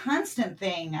that's a constant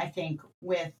thing, I think,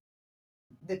 with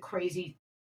the crazy,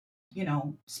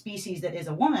 species that is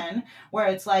a woman, where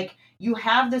it's like you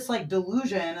have this like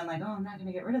delusion and like, oh, I'm not going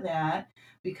to get rid of that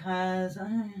because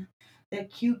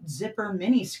that cute zipper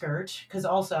mini skirt, because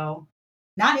also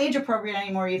not age appropriate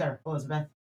anymore either, Elizabeth.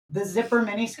 The zipper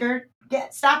mini skirt,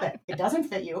 stop it. It doesn't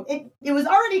fit you. It was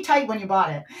already tight when you bought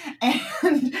it,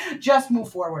 and just move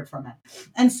forward from it.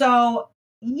 And so,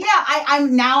 yeah,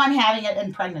 I'm having it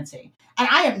in pregnancy, and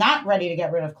I am not ready to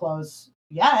get rid of clothes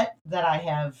yet. That I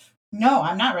have. No,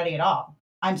 I'm not ready at all.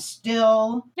 I'm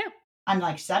still. Yeah. I'm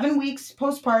like 7 weeks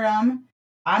postpartum.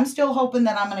 I'm still hoping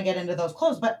that I'm going to get into those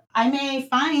clothes, but I may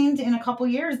find in a couple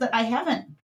years that I haven't,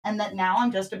 and that now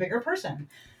I'm just a bigger person.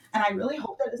 And I really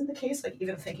hope that isn't the case. Like,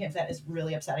 even thinking of that is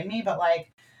really upsetting me. But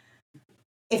like,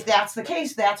 if that's the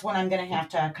case, that's when I'm going to have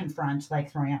to confront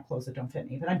like throwing out clothes that don't fit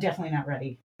me. But I'm definitely not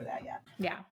ready for that yet.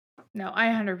 Yeah. No, I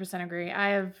 100% agree.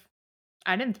 I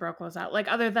didn't throw clothes out. Like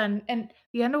other than and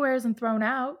the underwear isn't thrown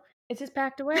out. It's just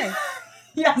packed away.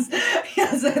 Yes,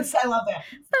 I love that.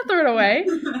 It's not thrown away.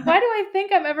 Why do I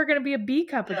think I'm ever going to be a B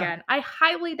cup again? I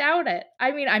highly doubt it.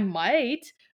 I mean, I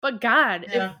might, but God,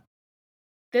 if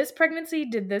this pregnancy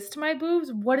did this to my boobs,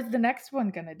 what is the next one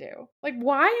going to do? Like,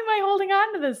 why am I holding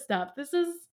on to this stuff? This is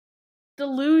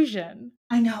delusion.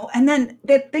 I know. And then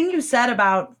the thing you said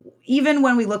about even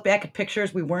when we look back at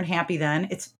pictures, we weren't happy then.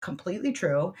 It's completely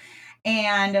true.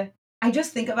 And I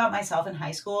just think about myself in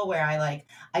high school where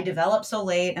I developed so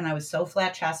late and I was so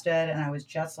flat chested and I was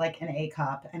just like an A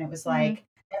cup. And it was like,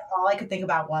 all I could think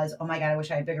about was, oh my God, I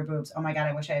wish I had bigger boobs. Oh my God,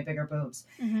 I wish I had bigger boobs.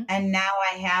 And now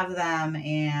I have them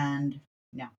and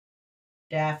no,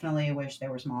 definitely wish they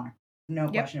were smaller. No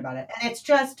question about it. And it's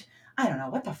just, I don't know,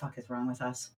 what the fuck is wrong with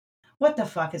us? What the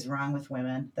fuck is wrong with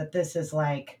women that this is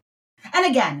like? And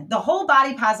again, the whole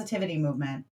body positivity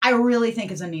movement, I really think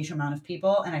is a niche amount of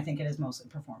people, and I think it is mostly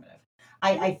performative.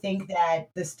 I think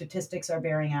that the statistics are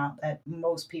bearing out that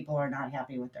most people are not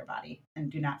happy with their body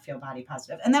and do not feel body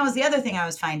positive. And that was the other thing I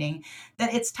was finding,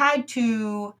 that it's tied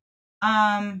to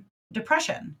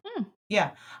depression.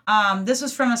 Yeah. This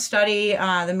was from a study.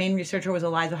 The main researcher was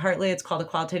Eliza Hartley. It's called A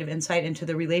Qualitative Insight into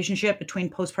the Relationship Between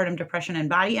Postpartum Depression and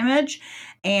Body Image.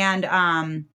 And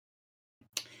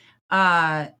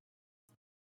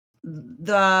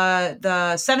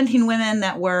the 17 women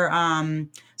that were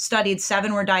studied,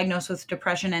 7 were diagnosed with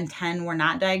depression and 10 were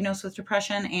not diagnosed with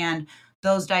depression. And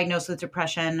those diagnosed with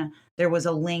depression, there was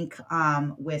a link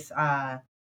with their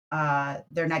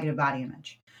negative body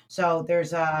image. So there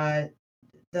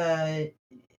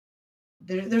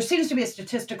seems to be a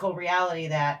statistical reality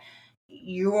that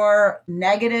your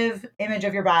negative image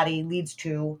of your body leads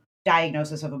to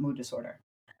diagnosis of a mood disorder.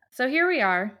 So here we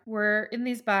are. We're in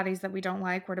these bodies that we don't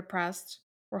like. We're depressed.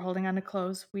 We're holding on to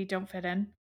clothes we don't fit in.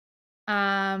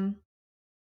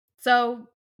 So,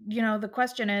 the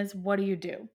question is, what do you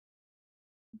do?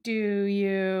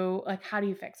 How do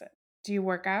you fix it? Do you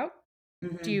work out?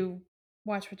 Do you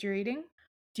watch what you're eating?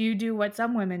 Do you do what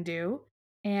some women do?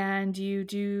 And do you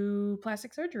do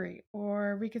plastic surgery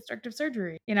or reconstructive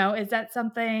surgery? Is that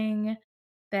something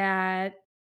that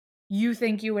you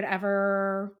think you would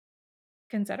ever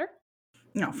consider?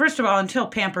 No, first of all, until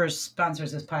Pampers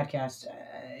sponsors this podcast,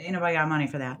 ain't nobody got money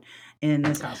for that. in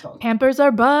this household. Pampers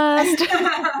are bust.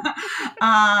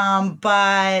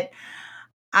 But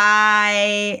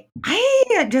I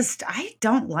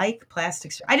don't like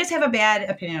plastic surgery. I just have a bad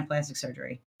opinion of plastic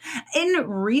surgery. In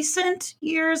recent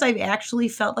years, I've actually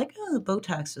felt like, oh, the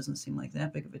Botox doesn't seem like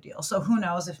that big of a deal. So who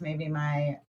knows if maybe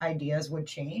my ideas would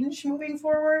change moving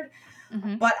forward.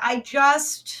 Mm-hmm. But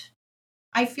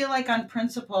I feel like on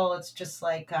principle, it's just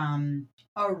like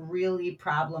a really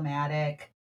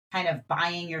problematic kind of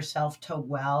buying yourself to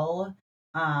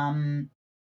um,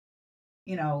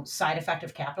 side effect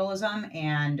of capitalism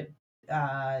and,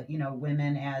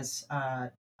 women as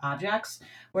objects,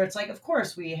 where it's like, of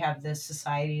course, we have this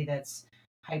society that's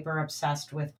hyper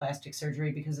obsessed with plastic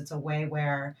surgery because it's a way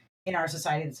where, in our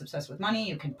society that's obsessed with money,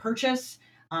 you can purchase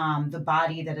the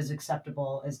body that is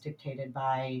acceptable as dictated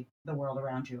by the world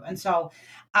around you. And so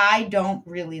I don't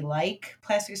really like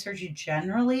plastic surgery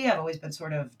generally. I've always been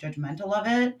sort of judgmental of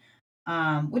it,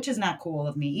 which is not cool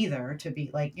of me either to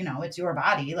be like, it's your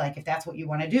body. Like, if that's what you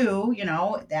want to do,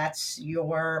 that's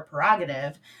your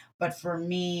prerogative. But for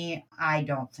me, I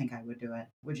don't think I would do it.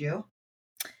 Would you?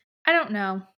 I don't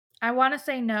know. I want to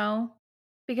say no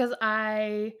because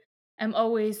I am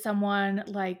always someone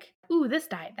like, ooh, this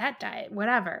diet, that diet,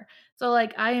 whatever. So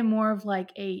like I am more of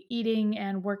like a eating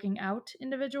and working out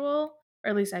individual, or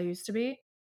at least I used to be.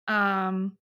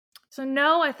 Um so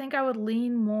no, I think I would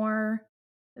lean more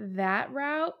that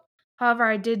route. However,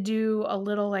 I did do a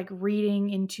little like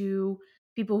reading into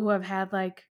people who have had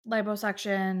like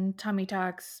liposuction, tummy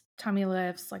tucks, tummy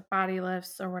lifts, like body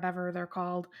lifts or whatever they're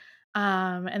called.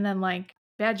 And then like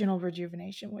vaginal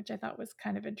rejuvenation, which I thought was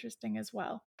kind of interesting as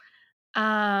well.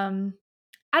 Um,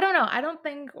 I don't know. I don't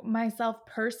think myself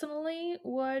personally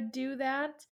would do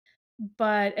that,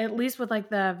 but at least with like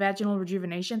the vaginal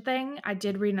rejuvenation thing, I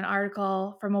did read an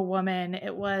article from a woman. I think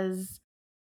it was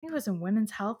in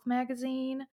Women's Health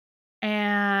magazine.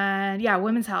 And yeah,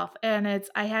 Women's Health. And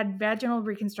I had vaginal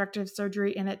reconstructive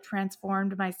surgery and it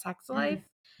transformed my sex life.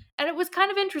 And it was kind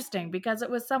of interesting because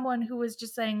it was someone who was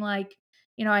just saying like,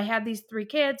 I had these 3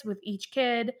 kids. With each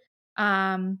kid,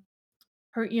 um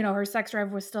her sex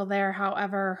drive was still there.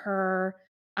 However, her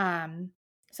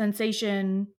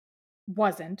sensation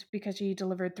wasn't, because she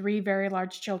delivered 3 very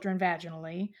large children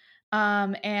vaginally.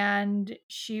 And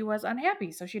she was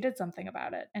unhappy, so she did something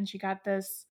about it. And she got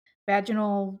this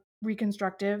vaginal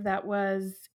reconstructive that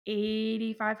was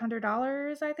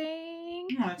 $8,500, I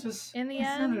think, No, it's just, in the I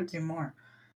thought it'd end. be more.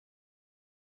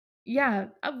 Yeah.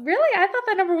 Really? I thought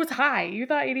that number was high. You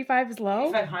thought 85 is low?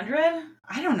 8,500?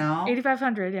 I don't know.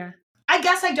 8,500, yeah. I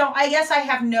guess I don't. I guess I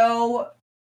have no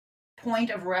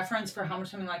point of reference for how much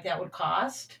something like that would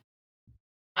cost.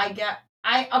 Okay,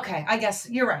 I guess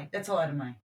you're right. That's a lot of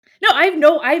money. No, I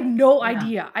have no Yeah.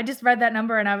 idea. I just read that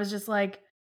number and I was just like,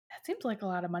 that seems like a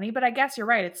lot of money, but I guess you're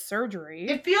right. It's surgery.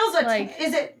 It feels like,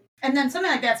 is it, and then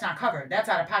something like that's not covered. That's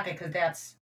out of pocket because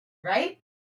that's right.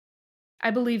 I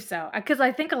believe so, because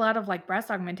I think a lot of like breast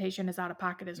augmentation is out of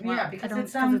pocket as well. Yeah, because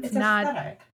it's it's not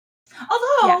aesthetic.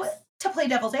 Although, yes. to play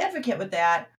devil's advocate with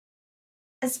that,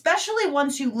 especially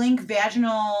once you link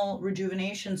vaginal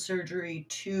rejuvenation surgery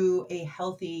to a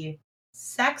healthy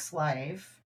sex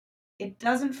life, it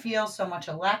doesn't feel so much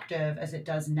elective as it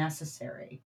does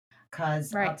necessary.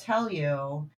 Because I'll Right. tell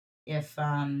you, if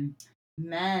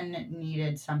men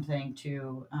needed something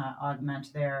to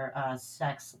augment their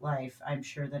sex life, I'm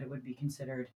sure that it would be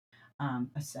considered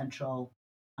essential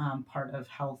part of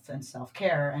health and self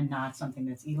care, and not something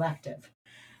that's elective.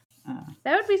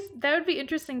 That would be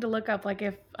interesting to look up, like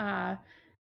if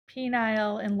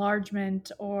penile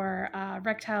enlargement or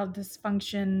erectile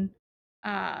dysfunction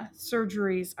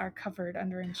surgeries are covered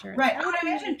under insurance. Right. That would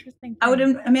be an interesting I would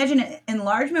thing. imagine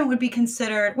enlargement would be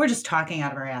considered. We're just talking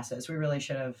out of our asses. We really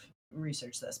should have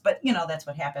researched this, but that's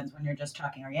what happens when you're just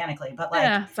talking organically. But like,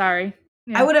 Yeah, sorry.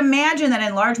 Yeah. I would imagine that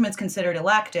enlargement's considered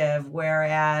elective,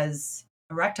 whereas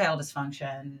erectile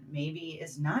dysfunction maybe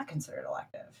is not considered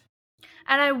elective.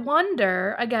 And I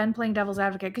wonder, again, playing devil's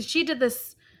advocate, because she did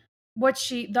this,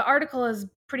 the article is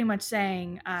pretty much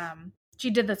saying she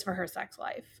did this for her sex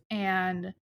life.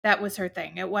 And that was her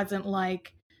thing. It wasn't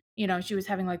like, she was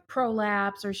having like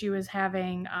prolapse, or she was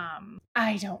having,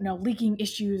 I don't know, leaking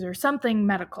issues or something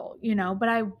medical, But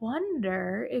I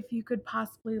wonder if you could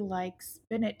possibly like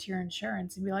spin it to your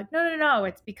insurance and be like, no, no, no,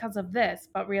 it's because of this.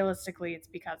 But realistically, it's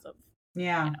because of,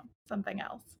 Yeah. something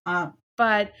else. Uh,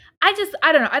 But I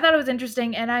don't know. I thought it was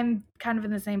interesting, and I'm kind of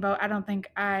in the same boat. I don't think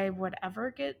I would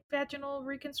ever get vaginal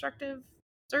reconstructive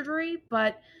surgery,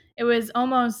 but it was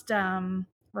almost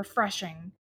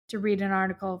refreshing to read an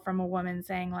article from a woman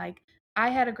saying like, I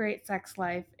had a great sex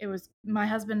life. It was my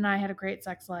husband and I had a great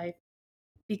sex life.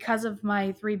 because of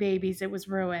my 3 babies, it was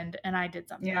ruined and I did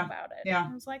something Yeah. about it. Yeah.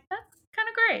 I was like, "That's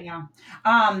kinda great." Yeah.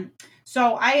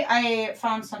 So I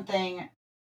found something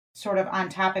sort of on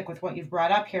topic with what you've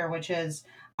brought up here, which is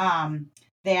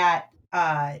that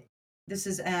this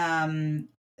is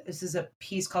this is a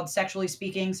piece called "Sexually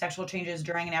Speaking: Sexual Changes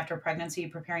During and After Pregnancy,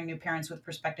 Preparing New Parents with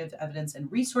Perspective, Evidence,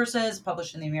 and Resources,"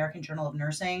 published in the American Journal of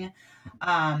Nursing.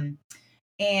 Um,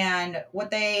 and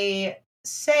what they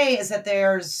say is that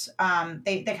there's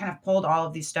they kind of pulled all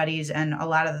of these studies, and a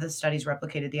lot of the studies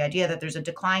replicated the idea that there's a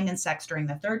decline in sex during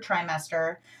the third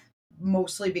trimester,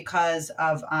 mostly because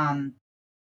of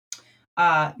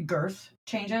girth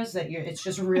changes, that it's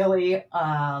just really a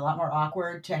lot more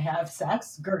awkward to have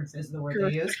sex. Girth is the word they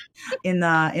Good. use in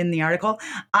the article.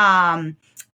 um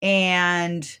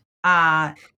and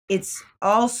it's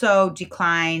also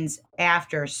declines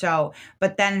after. So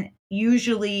but then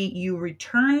usually you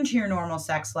return to your normal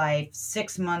sex life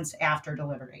 6 months after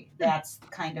delivery. That's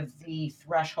kind of the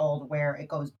threshold where it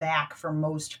goes back for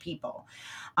most people.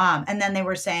 And then they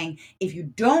were saying if you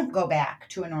don't go back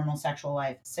to a normal sexual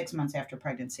life 6 months after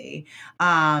pregnancy,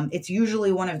 it's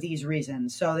usually one of these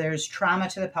reasons. So there's trauma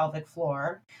to the pelvic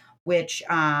floor, which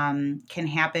can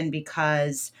happen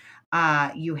because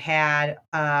you had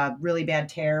a really bad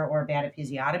tear or a bad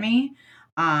episiotomy.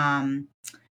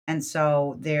 And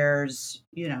so there's,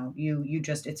 you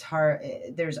just, it's hard.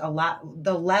 There's a lot,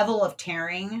 the level of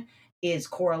tearing is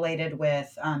correlated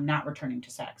with not returning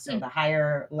to sex. So Mm. the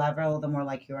higher level, the more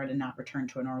likely you are to not return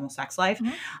to a normal sex life.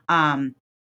 Mhm. Um,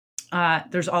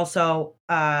 there's also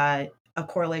a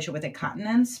correlation with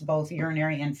incontinence, both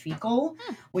urinary and fecal,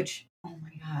 Hmm. which, oh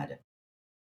my God,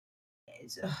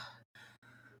 is,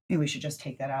 maybe we should just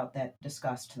take that out, that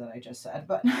disgust that I just said.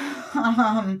 But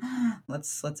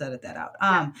let's edit that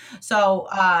out. So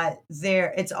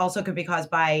there, it's also could be caused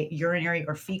by urinary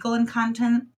or fecal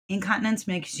incontinence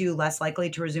makes you less likely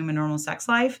to resume a normal sex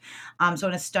life. So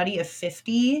in a study of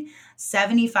 50,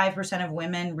 75% of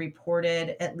women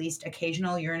reported at least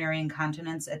occasional urinary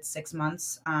incontinence at 6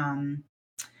 months.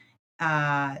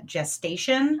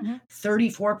 Gestation, Mhm.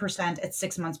 34% at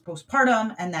 6 months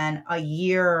postpartum, and then a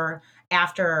year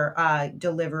after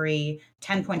delivery,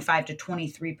 10.5 to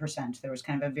 23%. There was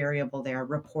kind of a variable there,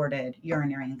 reported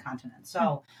urinary incontinence.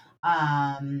 So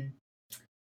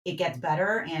it gets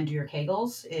better, and do your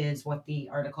Kegels is what the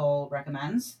article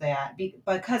recommends.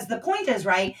 Because the point is,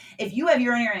 right, if you have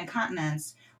urinary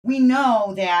incontinence, we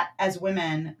know that as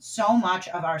women, so much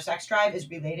of our sex drive is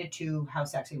related to how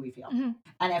sexy we feel. Mhm.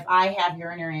 And if I have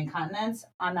urinary incontinence,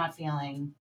 I'm not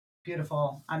feeling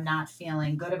beautiful. I'm not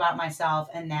feeling good about myself.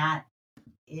 And that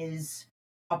is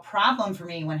a problem for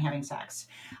me when having sex.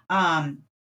 And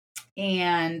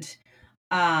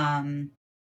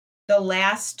the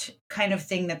last kind of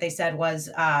thing that they said was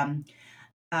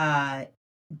uh,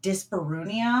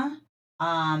 dyspareunia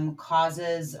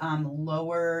causes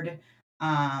lowered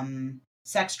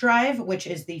sex drive, which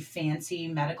is the fancy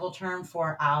medical term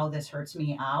for "ow, this hurts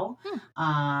me, ow,"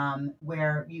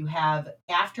 where you have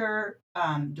after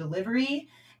delivery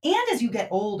and as you get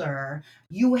older,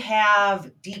 you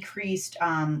have decreased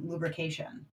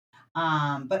lubrication.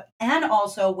 But and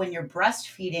also when you're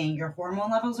breastfeeding, your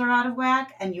hormone levels are out of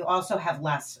whack, and you also have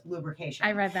less lubrication.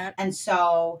 I read that. And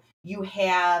so you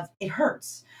have, it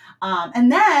hurts.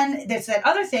 And then there's that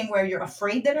other thing where you're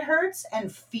afraid that it hurts,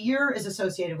 and fear is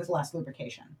associated with less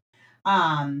lubrication.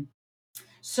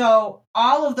 So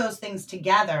all of those things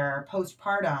together,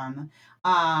 postpartum,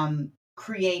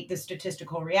 create the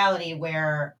statistical reality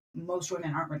where most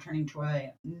women aren't returning to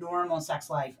a normal sex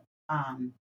life,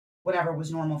 whatever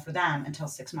was normal for them, until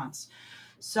 6 months.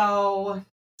 So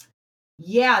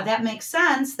yeah, that makes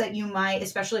sense that you might,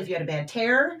 especially if you had a bad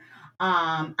tear.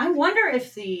 I wonder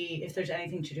if there's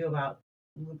anything to do about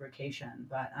lubrication,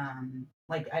 but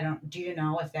like I don't. Do you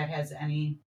know if that has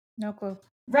any? No clue.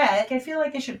 Right, I feel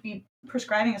like they should be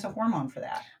prescribing us a hormone for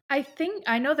that.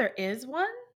 I know there is one,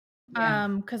 Yeah.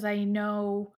 because I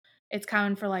know it's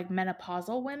common for, like,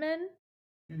 menopausal women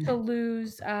to Mm.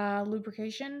 lose,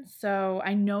 lubrication, so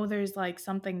I know there's, like,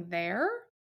 something there.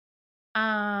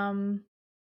 Um,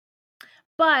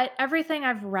 but everything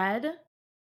I've read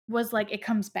was like, it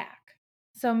comes back.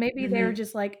 So maybe they were Mhm.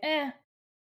 just like, "Eh."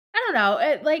 I don't know,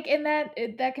 it like, and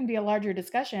that can be a larger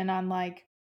discussion on, like,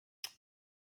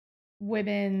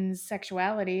 women's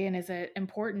sexuality, and is it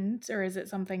important, or is it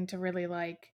something to really,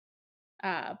 like,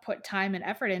 put time and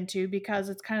effort into, because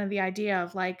it's kind of the idea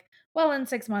of like, well, in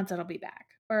 6 months it'll be back,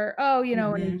 or, oh, in a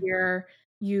Mhm. year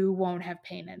you won't have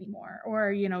pain anymore,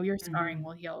 or, your scarring Mhm.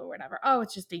 will heal or whatever. Oh,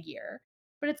 it's just a year.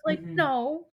 But it's like, Mhm.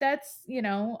 no, that's,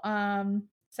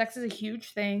 sex is a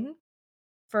huge thing.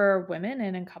 for women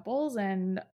and in couples,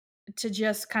 and to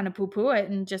just kind of poo-poo it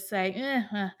and just say,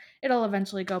 it'll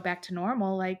eventually go back to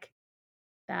normal, like,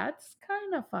 that's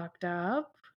kind of fucked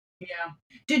up. Yeah.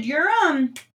 Did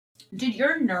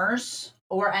your nurse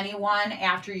or anyone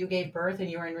after you gave birth and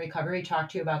you were in recovery talk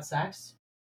to you about sex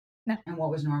No, and what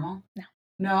was normal? no,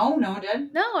 No, no one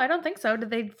did. no, I don't think so. Did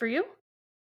they for you?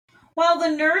 Well,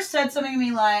 the nurse said something to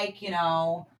me like,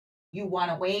 you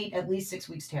want to wait at least 6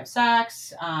 weeks to have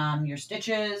sex. Your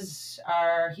stitches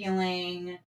are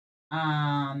healing.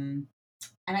 Um,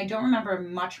 and I don't remember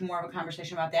much more of a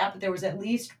conversation about that, but there was at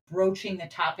least broaching the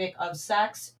topic of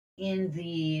sex in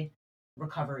the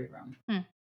recovery room. Hmm.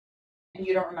 And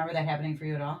you don't remember that happening for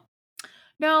you at all?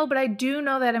 No, but I do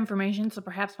know that information, so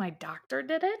perhaps my doctor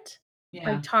did it, like,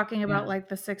 Yeah. talking about, Yeah. like,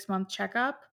 the 6-month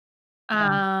checkup.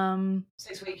 Yeah. Um,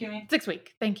 6 week, you mean? 6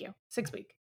 week, thank you, 6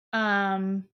 week.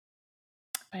 Um,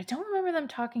 but I don't remember them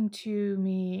talking to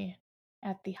me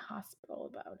at the hospital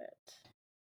about it.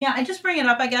 Yeah, I just bring it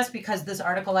up, I guess, because this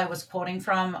article I was quoting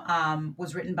from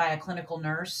was written by a clinical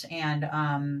nurse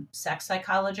and sex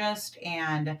psychologist,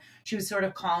 and she was sort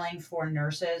of calling for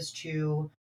nurses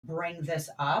to bring this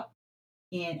up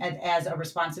as a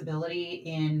responsibility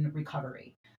in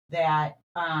recovery. That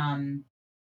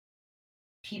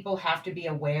people have to be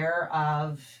aware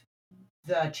of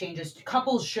the changes.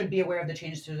 Couples should be aware of the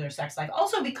changes to their sex life.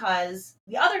 Also, because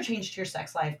the other change to your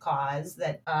sex life cause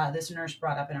that this nurse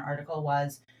brought up in an article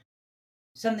was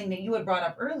something that you had brought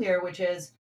up earlier, which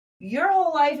is your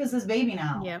whole life is this baby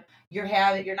now. Yep.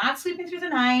 You're not sleeping through the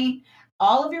night.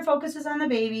 All of your focus is on the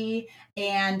baby,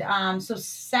 and so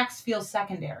sex feels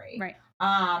secondary. Right.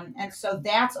 And so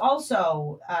that's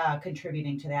also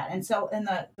contributing to that. And so, and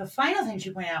the final thing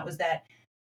she pointed out was that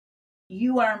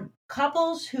you are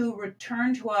couples who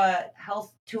return to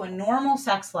a normal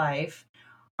sex life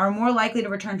are more likely to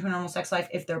return to a normal sex life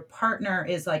if their partner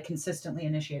is like consistently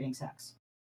initiating sex.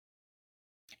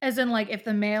 As in, like, if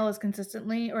the male is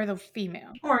consistently or the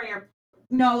female? Or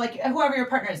no, like whoever your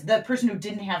partner is, the person who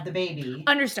didn't have the baby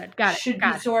Understood. Got it. should be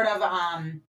Got it. sort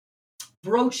of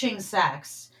broaching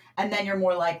sex, and then you're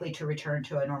more likely to return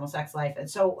to a normal sex life. And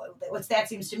so what that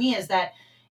seems to me is that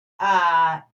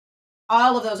uh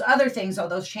all of those other things, all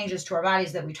those changes to our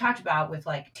bodies that we talked about with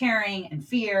like tearing and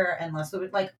fear and less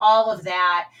fluid, like all of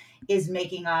that is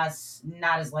making us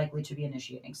not as likely to be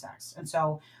initiating sex. And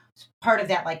so part of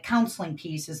that like counseling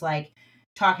piece is like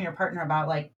talking to your partner about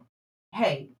like,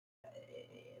 hey,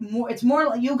 it's more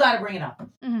like you got to bring it up.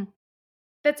 Mhm.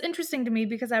 That's interesting to me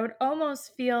because I would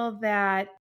almost feel that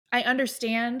I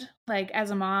understand, like, as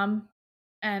a mom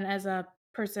and as a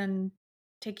person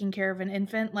taking care of an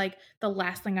infant, like, the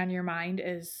last thing on your mind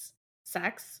is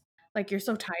sex. Like, you're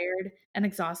so tired and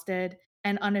exhausted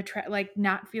and like,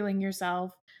 not feeling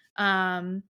yourself.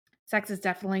 Um, Sex is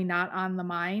definitely not on the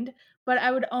mind, but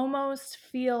I would almost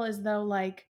feel as though,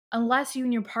 like, unless you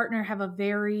and your partner have a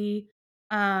very,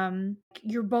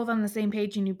 you're both on the same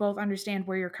page and you both understand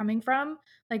where you're coming from,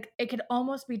 like, it could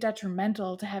almost be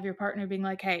detrimental to have your partner being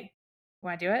like, "Hey, you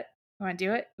wanna do it? You wanna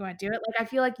do it? You wanna do it?" Like, I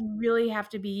feel like you really have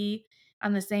to be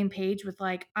on the same page with,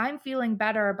 like, "I'm feeling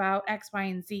better about X, Y,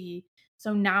 and Z,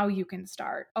 so now you can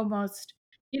start." Almost,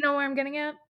 you know where I'm getting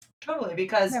at? Totally,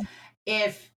 because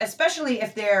Yeah. especially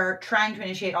if they're trying to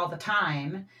initiate all the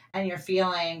time and you're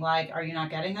feeling like, are you not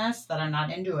getting this? That I'm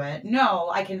not into it. No,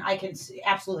 I can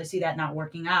absolutely see that not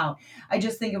working out. I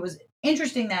just think it was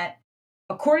interesting that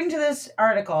according to this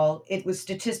article, it was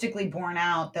statistically borne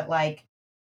out that like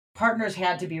partners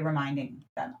had to be reminding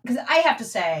them. Because I have to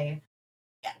say,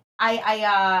 I I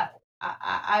uh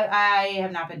I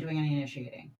have not been doing any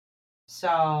initiating.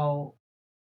 So,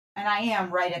 and I am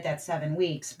right at that 7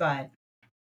 weeks, but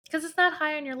 'Cause it's not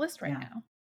high on your list right yeah, now.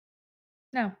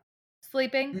 No.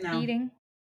 Sleeping, no. eating,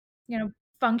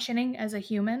 functioning as a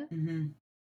human. Hmm.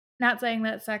 Not saying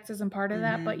that sex isn't part of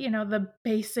that, but, Hmm. the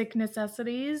basic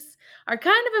necessities are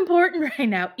kind of important right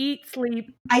now. Eat,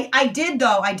 sleep. I did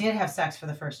though. I did have sex for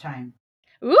the first time,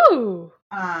 Ooh.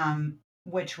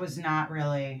 which was not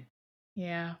really.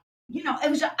 Yeah. It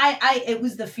was it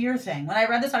was the fear thing. When I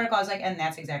read this article, I was like, and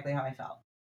that's exactly how I felt.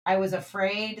 I was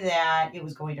afraid that it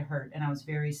was going to hurt, and I was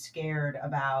very scared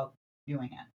about doing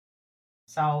it.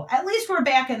 So at least we're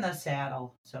back in the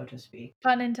saddle, so to speak.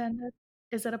 Pun intended.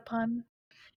 Is it a pun?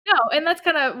 No, and that's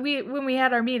kinda when we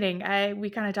had our meeting, we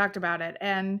kinda talked about it,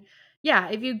 and, yeah,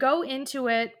 if you go into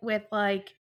it with,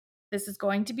 like, "This is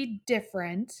going to be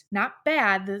different," not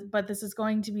bad, but this is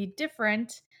going to be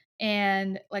different,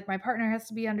 and, like, my partner has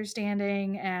to be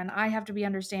understanding, and I have to be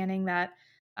understanding that,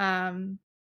 um,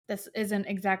 this isn't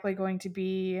exactly going to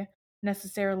be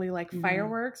necessarily like Hmm.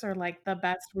 fireworks or, like, the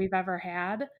best we've ever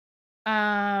had.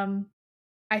 Um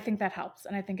I think that helps,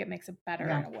 and I think it makes it better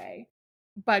Yeah. in a way.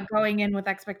 But going in with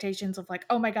expectations of like,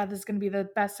 "Oh my god, this is gonna be the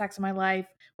best sex of my life.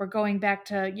 We're going back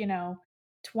to,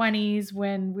 20s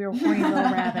when we were horny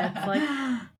little rabbits." Like,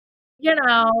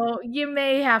 you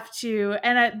may have to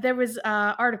and, there was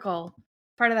a article,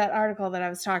 part of that article that I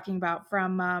was talking about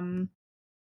from,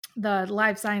 the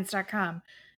livescience.com.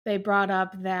 They brought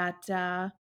up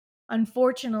that,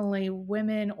 unfortunately,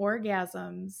 women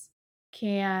orgasms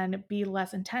can be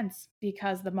less intense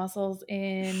because the muscles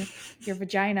in your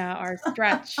vagina are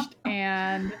stretched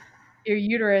and your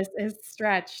uterus is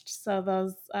stretched. So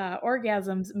those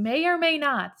orgasms may or may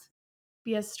not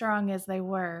be as strong as they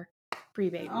were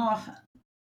pre-baby. Oh,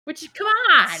 Which, come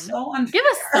on, so unfair. give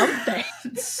us something.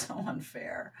 It's so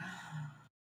unfair.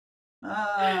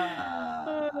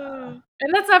 And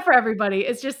that's not for everybody.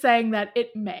 It's just saying that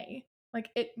it may. Like,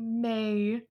 it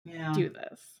may Yeah. do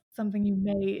this. Something you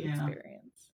may Yeah.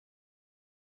 experience.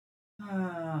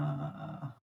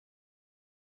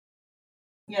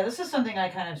 Yeah, this is something I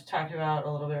kind of talked about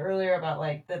a little bit earlier about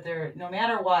like that there, no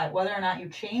matter what, whether or not you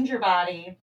change your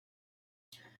body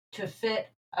to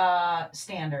fit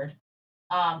standard,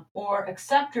 or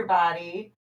accept your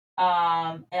body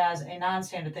as a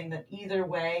non-standard thing, that either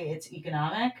way it's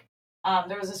economic.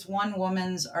 There was this one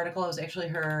woman's article. It was actually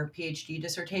her PhD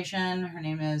dissertation. Her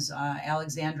name is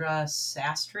Alexandra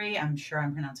Sastry. I'm sure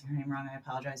I'm pronouncing her name wrong. I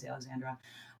apologize, Alexandra.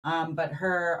 But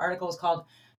her article is called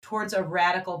 "Towards a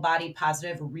Radical Body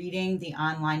Positive: Reading the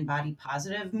Online Body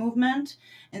Positive Movement."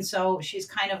 And so she's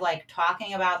kind of like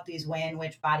talking about these way in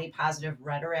which body positive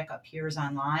rhetoric appears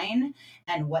online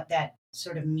and what that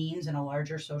sort of means in a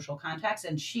larger social context.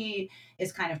 And she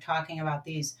is kind of talking about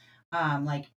these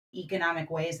like economic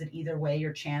ways that either way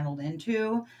you're channeled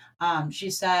into.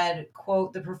 She said,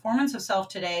 quote, "The performance of self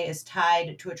today is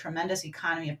tied to a tremendous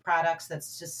economy of products that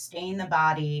sustain the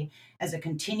body as a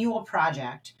continual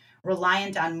project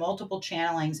reliant on multiple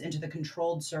channelings into the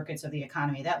controlled circuits of the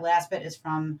economy." That last bit is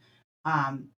from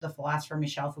the philosopher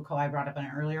Michel Foucault. I brought up in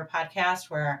an earlier podcast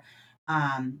where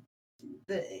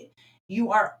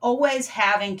you are always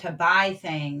having to buy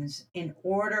things in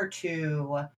order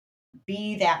to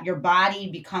be that your body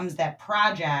becomes that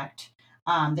project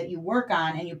that you work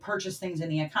on, and you purchase things in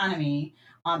the economy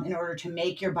in order to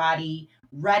make your body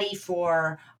ready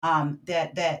for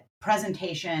that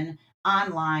presentation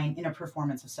online in a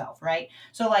performance of self, right?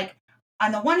 So like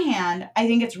on the one hand, I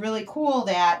think it's really cool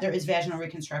that there is vaginal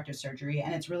reconstructive surgery,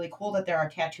 and it's really cool that there are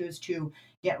tattoos to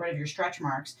get rid of your stretch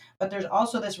marks. But there's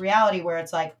also this reality where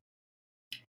it's like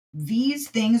these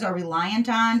things are reliant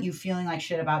on you feeling like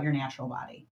shit about your natural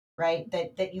body, right?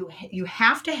 That you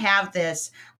have to have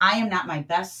this. I am not my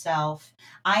best self.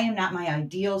 I am not my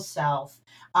ideal self.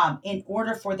 In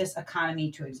order for this economy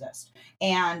to exist.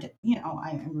 And,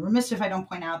 I'm remiss if I don't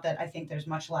point out that I think there's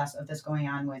much less of this going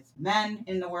on with men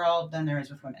in the world than there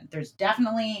is with women. There's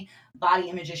definitely body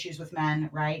image issues with men,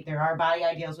 right? There are body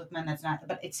ideals with men. That's not,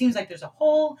 but it seems like there's a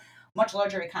whole much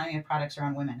larger economy of products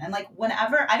around women. And like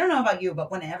whenever, I don't know about you,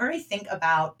 but whenever I think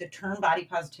about the term body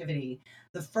positivity,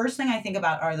 the first thing I think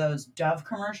about are those Dove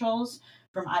commercials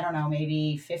from, I don't know,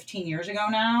 maybe 15 years ago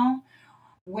now,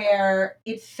 where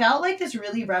it felt like this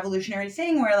really revolutionary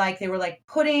thing where like they were like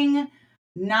putting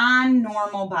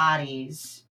non-normal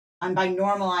bodies, and by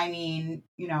normal I mean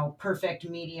perfect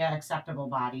media acceptable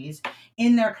bodies,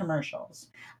 in their commercials.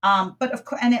 But of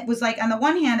course, and it was like on the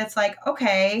one hand it's like,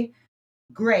 okay,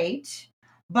 great,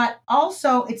 but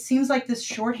also it seems like this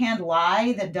shorthand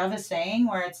lie that Dove is saying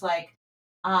where it's like,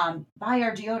 buy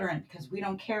our deodorant because we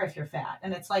don't care if you're fat.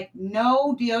 And it's like,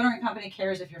 no deodorant company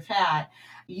cares if you're fat.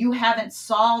 You haven't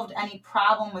solved any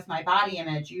problem with my body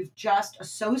image. You've just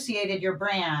associated your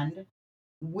brand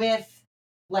with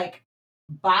like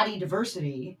body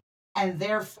diversity, and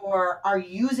therefore are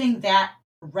using that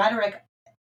rhetoric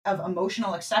of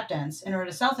emotional acceptance in order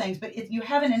to sell things. But if you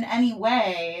haven't in any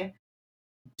way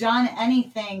done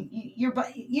anything,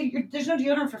 there's no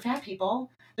deodorant for fat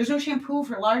people. There's no shampoo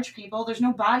for large people. There's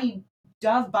no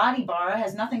Dove body bar. It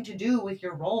has nothing to do with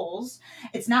your rolls.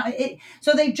 It's not it.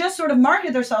 So they just sort of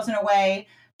marketed themselves in a way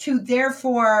to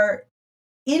therefore,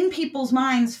 in people's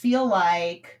minds, feel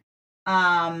like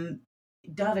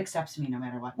Dove accepts me no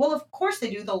matter what. Well, of course they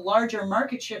do. The larger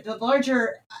market share, the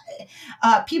larger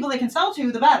people they can sell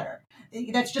to, the better.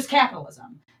 That's just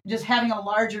capitalism. Just having a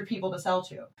larger people to sell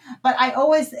to. But I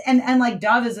always and like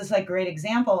Dove is this like great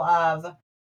example of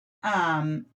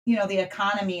the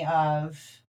economy of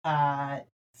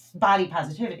body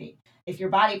positivity. If you're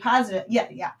body positive,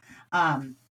 yeah.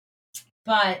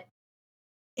 But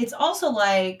it's also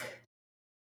like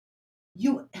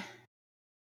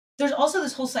there's also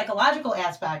this whole psychological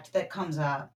aspect that comes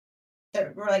up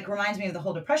that like reminds me of the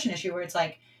whole depression issue, where it's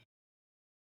like,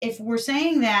 if we're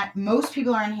saying that most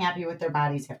people are unhappy with their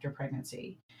bodies after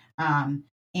pregnancy, um,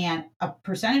 and a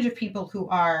percentage of people who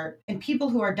are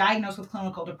diagnosed with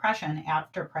clinical depression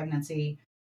after pregnancy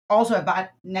also have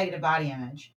negative body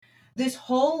image. This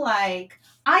whole like,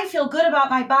 I feel good about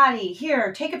my body.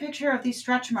 Here, take a picture of these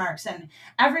stretch marks, and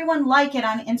everyone like it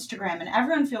on Instagram, and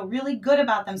everyone feel really good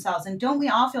about themselves. And don't we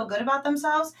all feel good about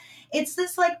themselves? It's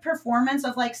this like performance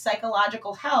of like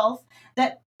psychological health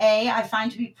that A, I find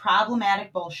to be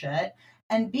problematic bullshit,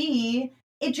 and B,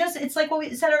 it's like what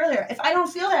we said earlier. If I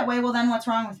don't feel that way, well then what's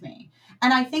wrong with me?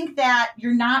 And I think that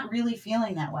you're not really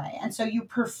feeling that way. And so you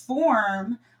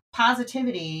perform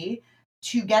positivity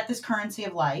to get this currency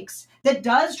of likes that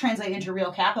does translate into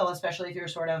real capital, especially if you're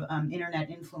sort of internet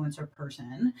influencer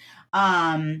person.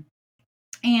 And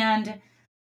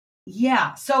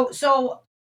yeah, so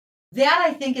that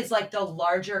I think is like the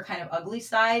larger kind of ugly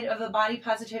side of the body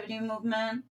positivity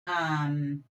movement.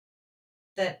 That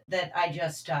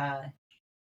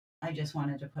I just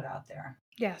wanted to put out there.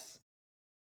 Yes.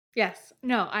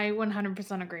 No, I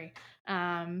 100% agree.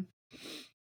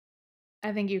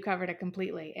 I think you covered it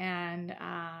completely. And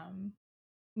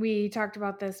we talked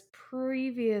about this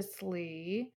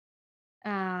previously.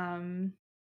 I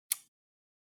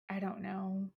don't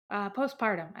know.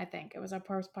 Postpartum, I think. It was our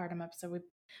postpartum episode.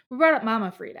 We brought up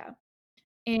Mama Frida.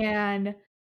 And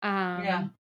Yeah.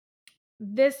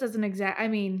 this doesn't I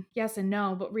mean, yes and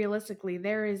no, but realistically,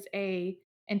 there is a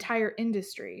entire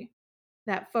industry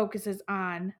that focuses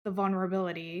on the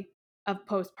vulnerability of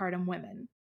postpartum women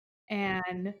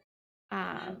and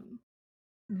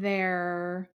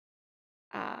their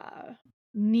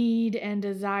need and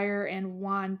desire and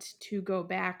want to go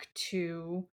back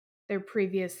to their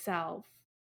previous self.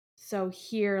 So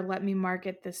here, let me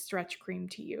market this stretch cream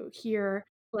to you. Here,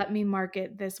 let me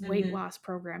market this weight loss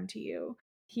program to you.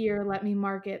 Here, let me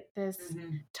market this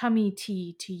tummy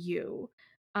tea to you.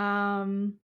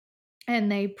 And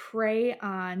they prey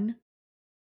on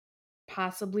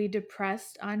possibly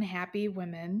depressed, unhappy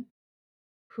women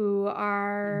who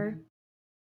are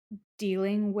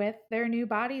dealing with their new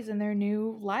bodies and their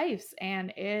new lives.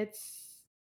 And it's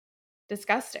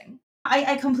disgusting.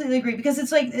 I completely agree, because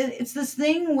it's like, it's this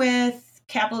thing with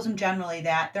capitalism generally,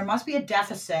 that there must be a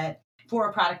deficit for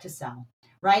a product to sell,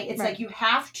 right? It's like you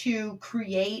have to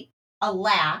create a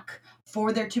lack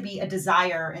for there to be a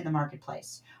desire in the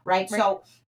marketplace, right? So,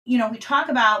 we talk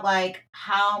about like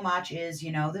how much is,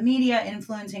 the media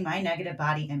influencing my negative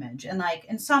body image. And like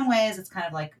in some ways it's kind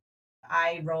of like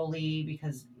eye rolly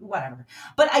because whatever.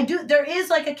 But there is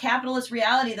like a capitalist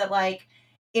reality that like,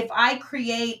 if I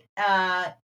create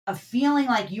a feeling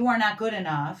like you are not good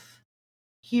enough,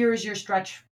 here's your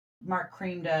stretch mark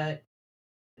cream to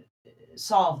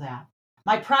solve that.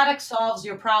 My product solves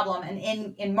your problem,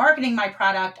 and in marketing my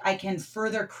product, I can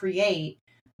further create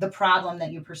the problem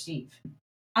that you perceive.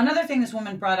 Another thing this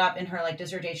woman brought up in her like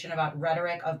dissertation about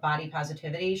rhetoric of body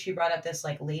positivity, she brought up this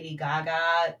like Lady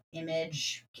Gaga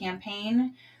image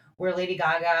campaign, where Lady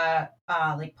Gaga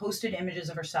like posted images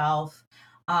of herself,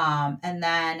 and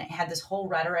then had this whole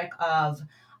rhetoric of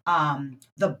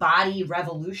the body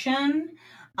revolution,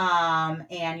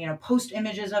 and post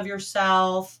images of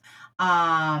yourself,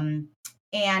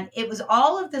 and it was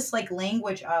all of this like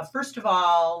language of, first of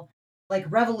all, like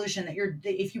revolution, that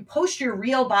if you post your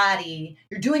real body,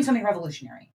 you're doing something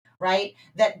revolutionary, right?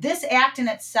 That this act in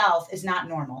itself is not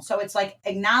normal. So it's like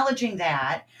acknowledging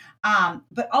that,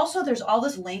 but also there's all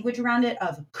this language around it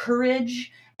of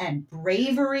courage and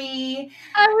bravery.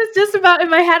 I was just about, in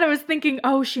my head, I was thinking,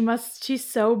 oh, she's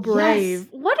so brave. Yes.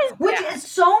 What is Which is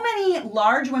so many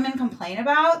large women complain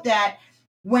about, that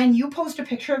when you post a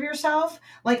picture of yourself,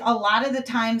 like a lot of the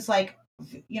times, like,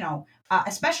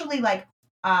 especially like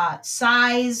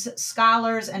size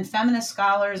scholars and feminist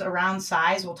scholars around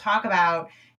size will talk about,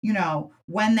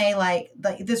 when they like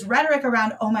this rhetoric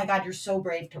around, oh my God, you're so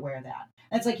brave to wear that.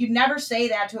 And it's like, you'd never say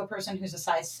that to a person who's a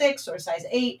size 6 or a size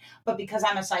 8, but because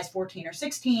I'm a size 14 or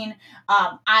 16,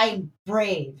 I'm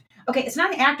brave. Okay, it's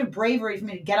not an act of bravery for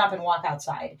me to get up and walk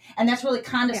outside. And that's really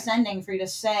condescending for you to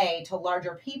say to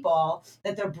larger people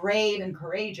that they're brave and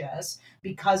courageous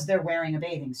because they're wearing a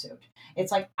bathing suit.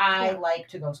 It's like, I like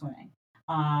to go swimming.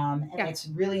 And it's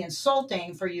really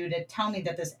insulting for you to tell me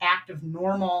that this act of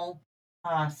normal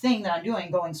thing that I'm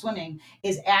doing, going swimming,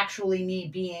 is actually me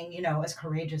being, as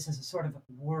courageous as a sort of a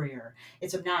warrior.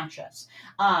 It's obnoxious.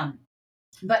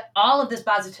 But all of this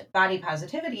body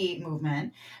positivity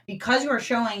movement, because you are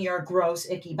showing your gross,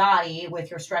 icky body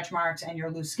with your stretch marks and your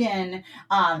loose skin,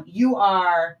 you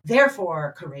are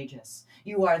therefore courageous.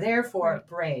 You are therefore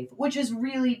brave, which is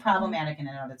really problematic in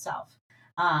and of itself.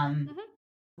 Mhm.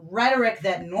 Rhetoric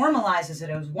that normalizes it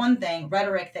is one thing.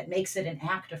 Rhetoric that makes it an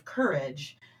act of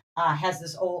courage has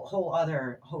this whole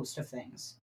other host of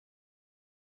things.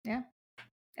 Yeah.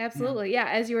 Yeah. Absolutely. Yeah,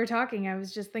 as you were talking, I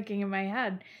was just thinking in my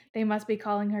head, they must be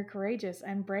calling her courageous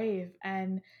and brave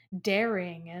and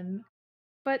daring and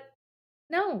but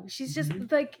no, she's just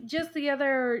Mhm. like just the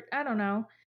other, I don't know,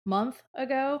 month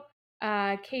ago,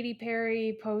 Katy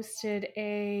Perry posted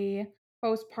a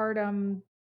postpartum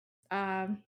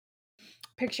um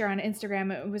picture on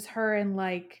Instagram. It was her in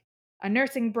like a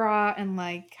nursing bra and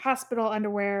like hospital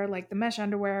underwear, like the mesh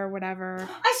underwear or whatever.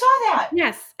 I saw that.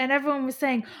 Yes, and everyone was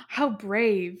saying how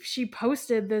brave. She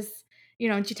posted this,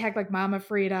 and she tagged like Mama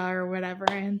Frida or whatever,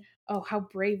 and oh, how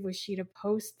brave was she to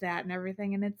post that and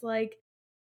everything. And it's like,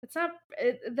 it's not,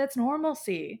 that's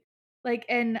normalcy. Like,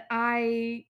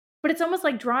 but it's almost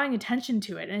like drawing attention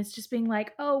to it. And it's just being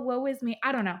like, oh, woe is me.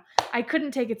 I don't know. I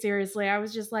couldn't take it seriously. I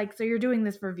was just like, so you're doing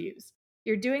this for views.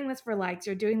 You're doing this for likes.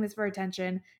 You're doing this for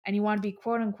attention. And you want to be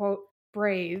quote unquote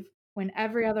brave when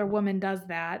every other woman does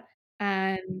that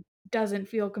and doesn't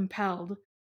feel compelled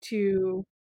to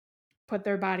put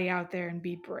their body out there and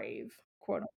be brave,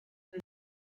 quote unquote.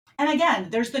 And again,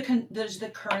 there's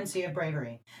the currency of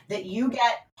bravery that you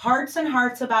get hearts and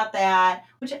hearts about that.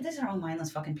 Which these are all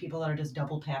mindless fucking people that are just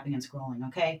double tapping and scrolling.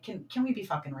 Okay, can we be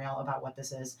fucking real about what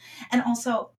this is? And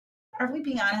also, are we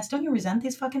being honest? Don't you resent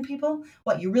these fucking people?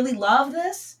 What, you really love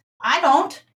this? I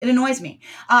don't. It annoys me.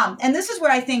 And this is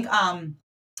where I think I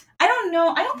don't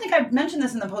know. I don't think I mentioned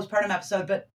this in the postpartum episode,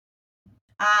 but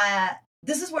uh,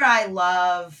 this is where I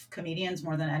love comedians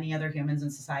more than any other humans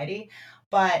in society.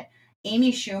 But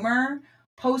Amy Schumer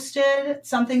posted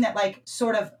something that like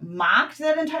sort of mocked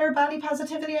that entire body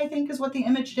positivity, I think is what the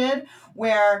image did,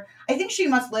 where I think she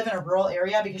must live in a rural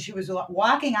area because she was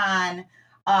walking on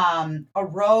a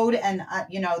road and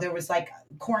there was like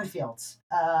cornfields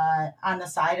on the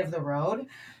side of the road.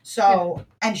 So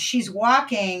and she's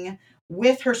walking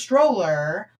with her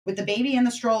stroller, with the baby in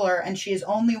the stroller, and she is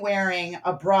only wearing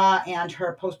a bra and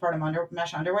her postpartum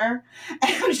mesh underwear.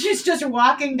 And she's just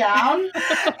walking down.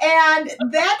 And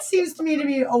that seems to me to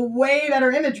be a way better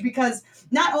image because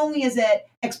not only is it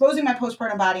exposing my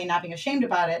postpartum body and not being ashamed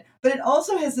about it, but it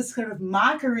also has this sort of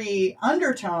mockery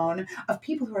undertone of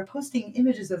people who are posting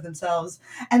images of themselves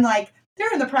and like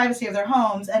they're in the privacy of their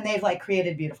homes and they've like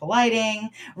created beautiful lighting,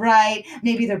 right?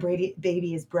 Maybe their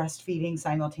baby is breastfeeding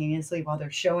simultaneously while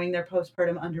they're showing their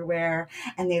postpartum underwear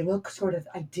and they look sort of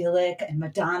idyllic and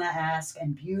Madonna-esque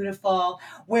and beautiful.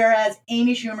 Whereas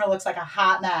Amy Schumer looks like a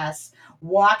hot mess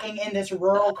walking in this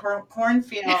rural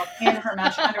cornfield in her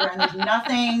mesh underwear and there's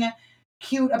nothing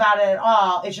cute about it at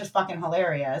all. It's just fucking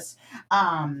hilarious.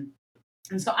 And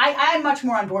so I'm much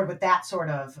more on board with that sort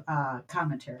of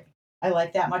commentary. I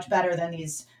like that much better than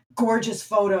these gorgeous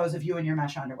photos of you in your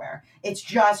mesh underwear. It's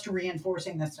just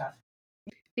reinforcing this stuff.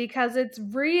 Because it's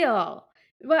real.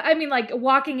 Well, I mean, like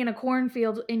walking in a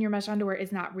cornfield in your mesh underwear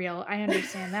is not real. I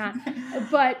understand that.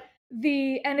 But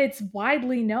and it's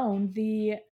widely known,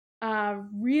 the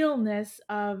realness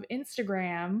of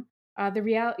Instagram, the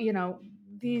real,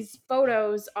 these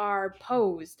photos are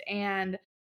posed and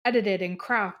edited and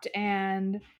cropped,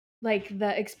 and like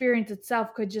the experience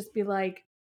itself could just be like,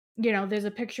 there's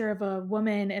a picture of a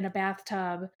woman in a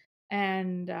bathtub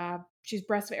and she's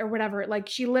breastfeeding or whatever. Like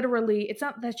she literally, it's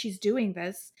not that she's doing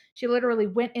this. She literally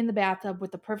went in the bathtub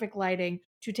with the perfect lighting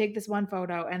to take this one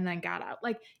photo and then got out.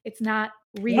 Like it's not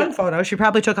real. One photo, she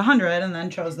probably took 100 and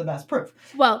then chose the best proof.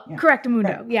 Well, Yeah.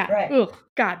 correctamundo. Right. Yeah. Right. Ugh,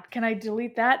 God, can I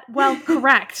delete that? Well,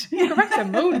 correct.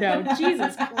 Correctamundo.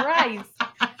 Jesus Christ.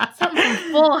 Something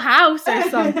from Full House or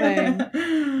something.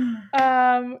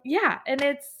 Yeah, and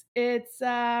it's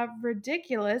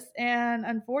ridiculous and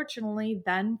unfortunately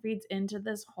then feeds into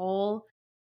this whole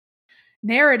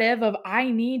narrative of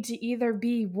I need to either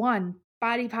be one,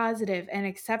 body positive and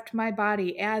accept my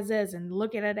body as is and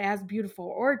look at it as beautiful,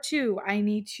 or two, I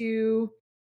need to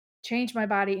change my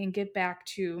body and get back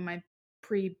to my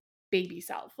pre baby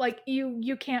self. Like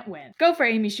you can't win. Go for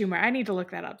Amy Schumer. I need to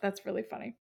look that up. That's really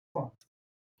funny. Cool.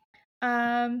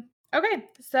 Okay,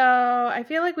 so I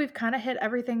feel like we've kind of hit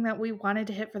everything that we wanted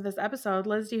to hit for this episode.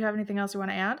 Liz, do you have anything else you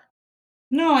want to add?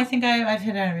 No, I think I've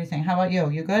hit everything. How about you?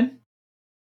 You good?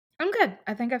 I'm good.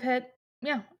 I think I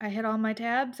hit all my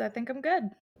tabs. I think I'm good.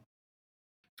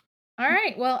 All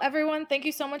right. Well, everyone, thank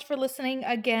you so much for listening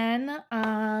again.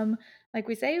 Like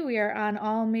we say, we are on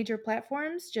all major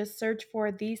platforms. Just search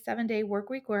for the 7-Day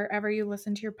Workweek wherever you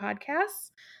listen to your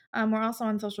podcasts. We're also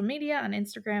on social media on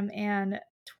Instagram and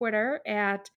Twitter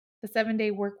at the 7-Day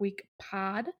Workweek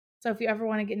Pod. So if you ever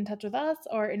want to get in touch with us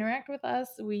or interact with us,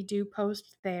 we do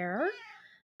post there.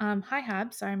 Hi,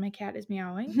 Hab. Sorry, my cat is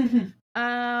meowing.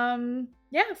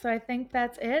 Yeah, so I think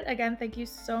that's it. Again, thank you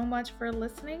so much for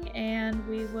listening, and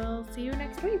we will see you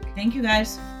next week. Thank you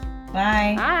guys.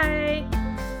 Bye. Bye.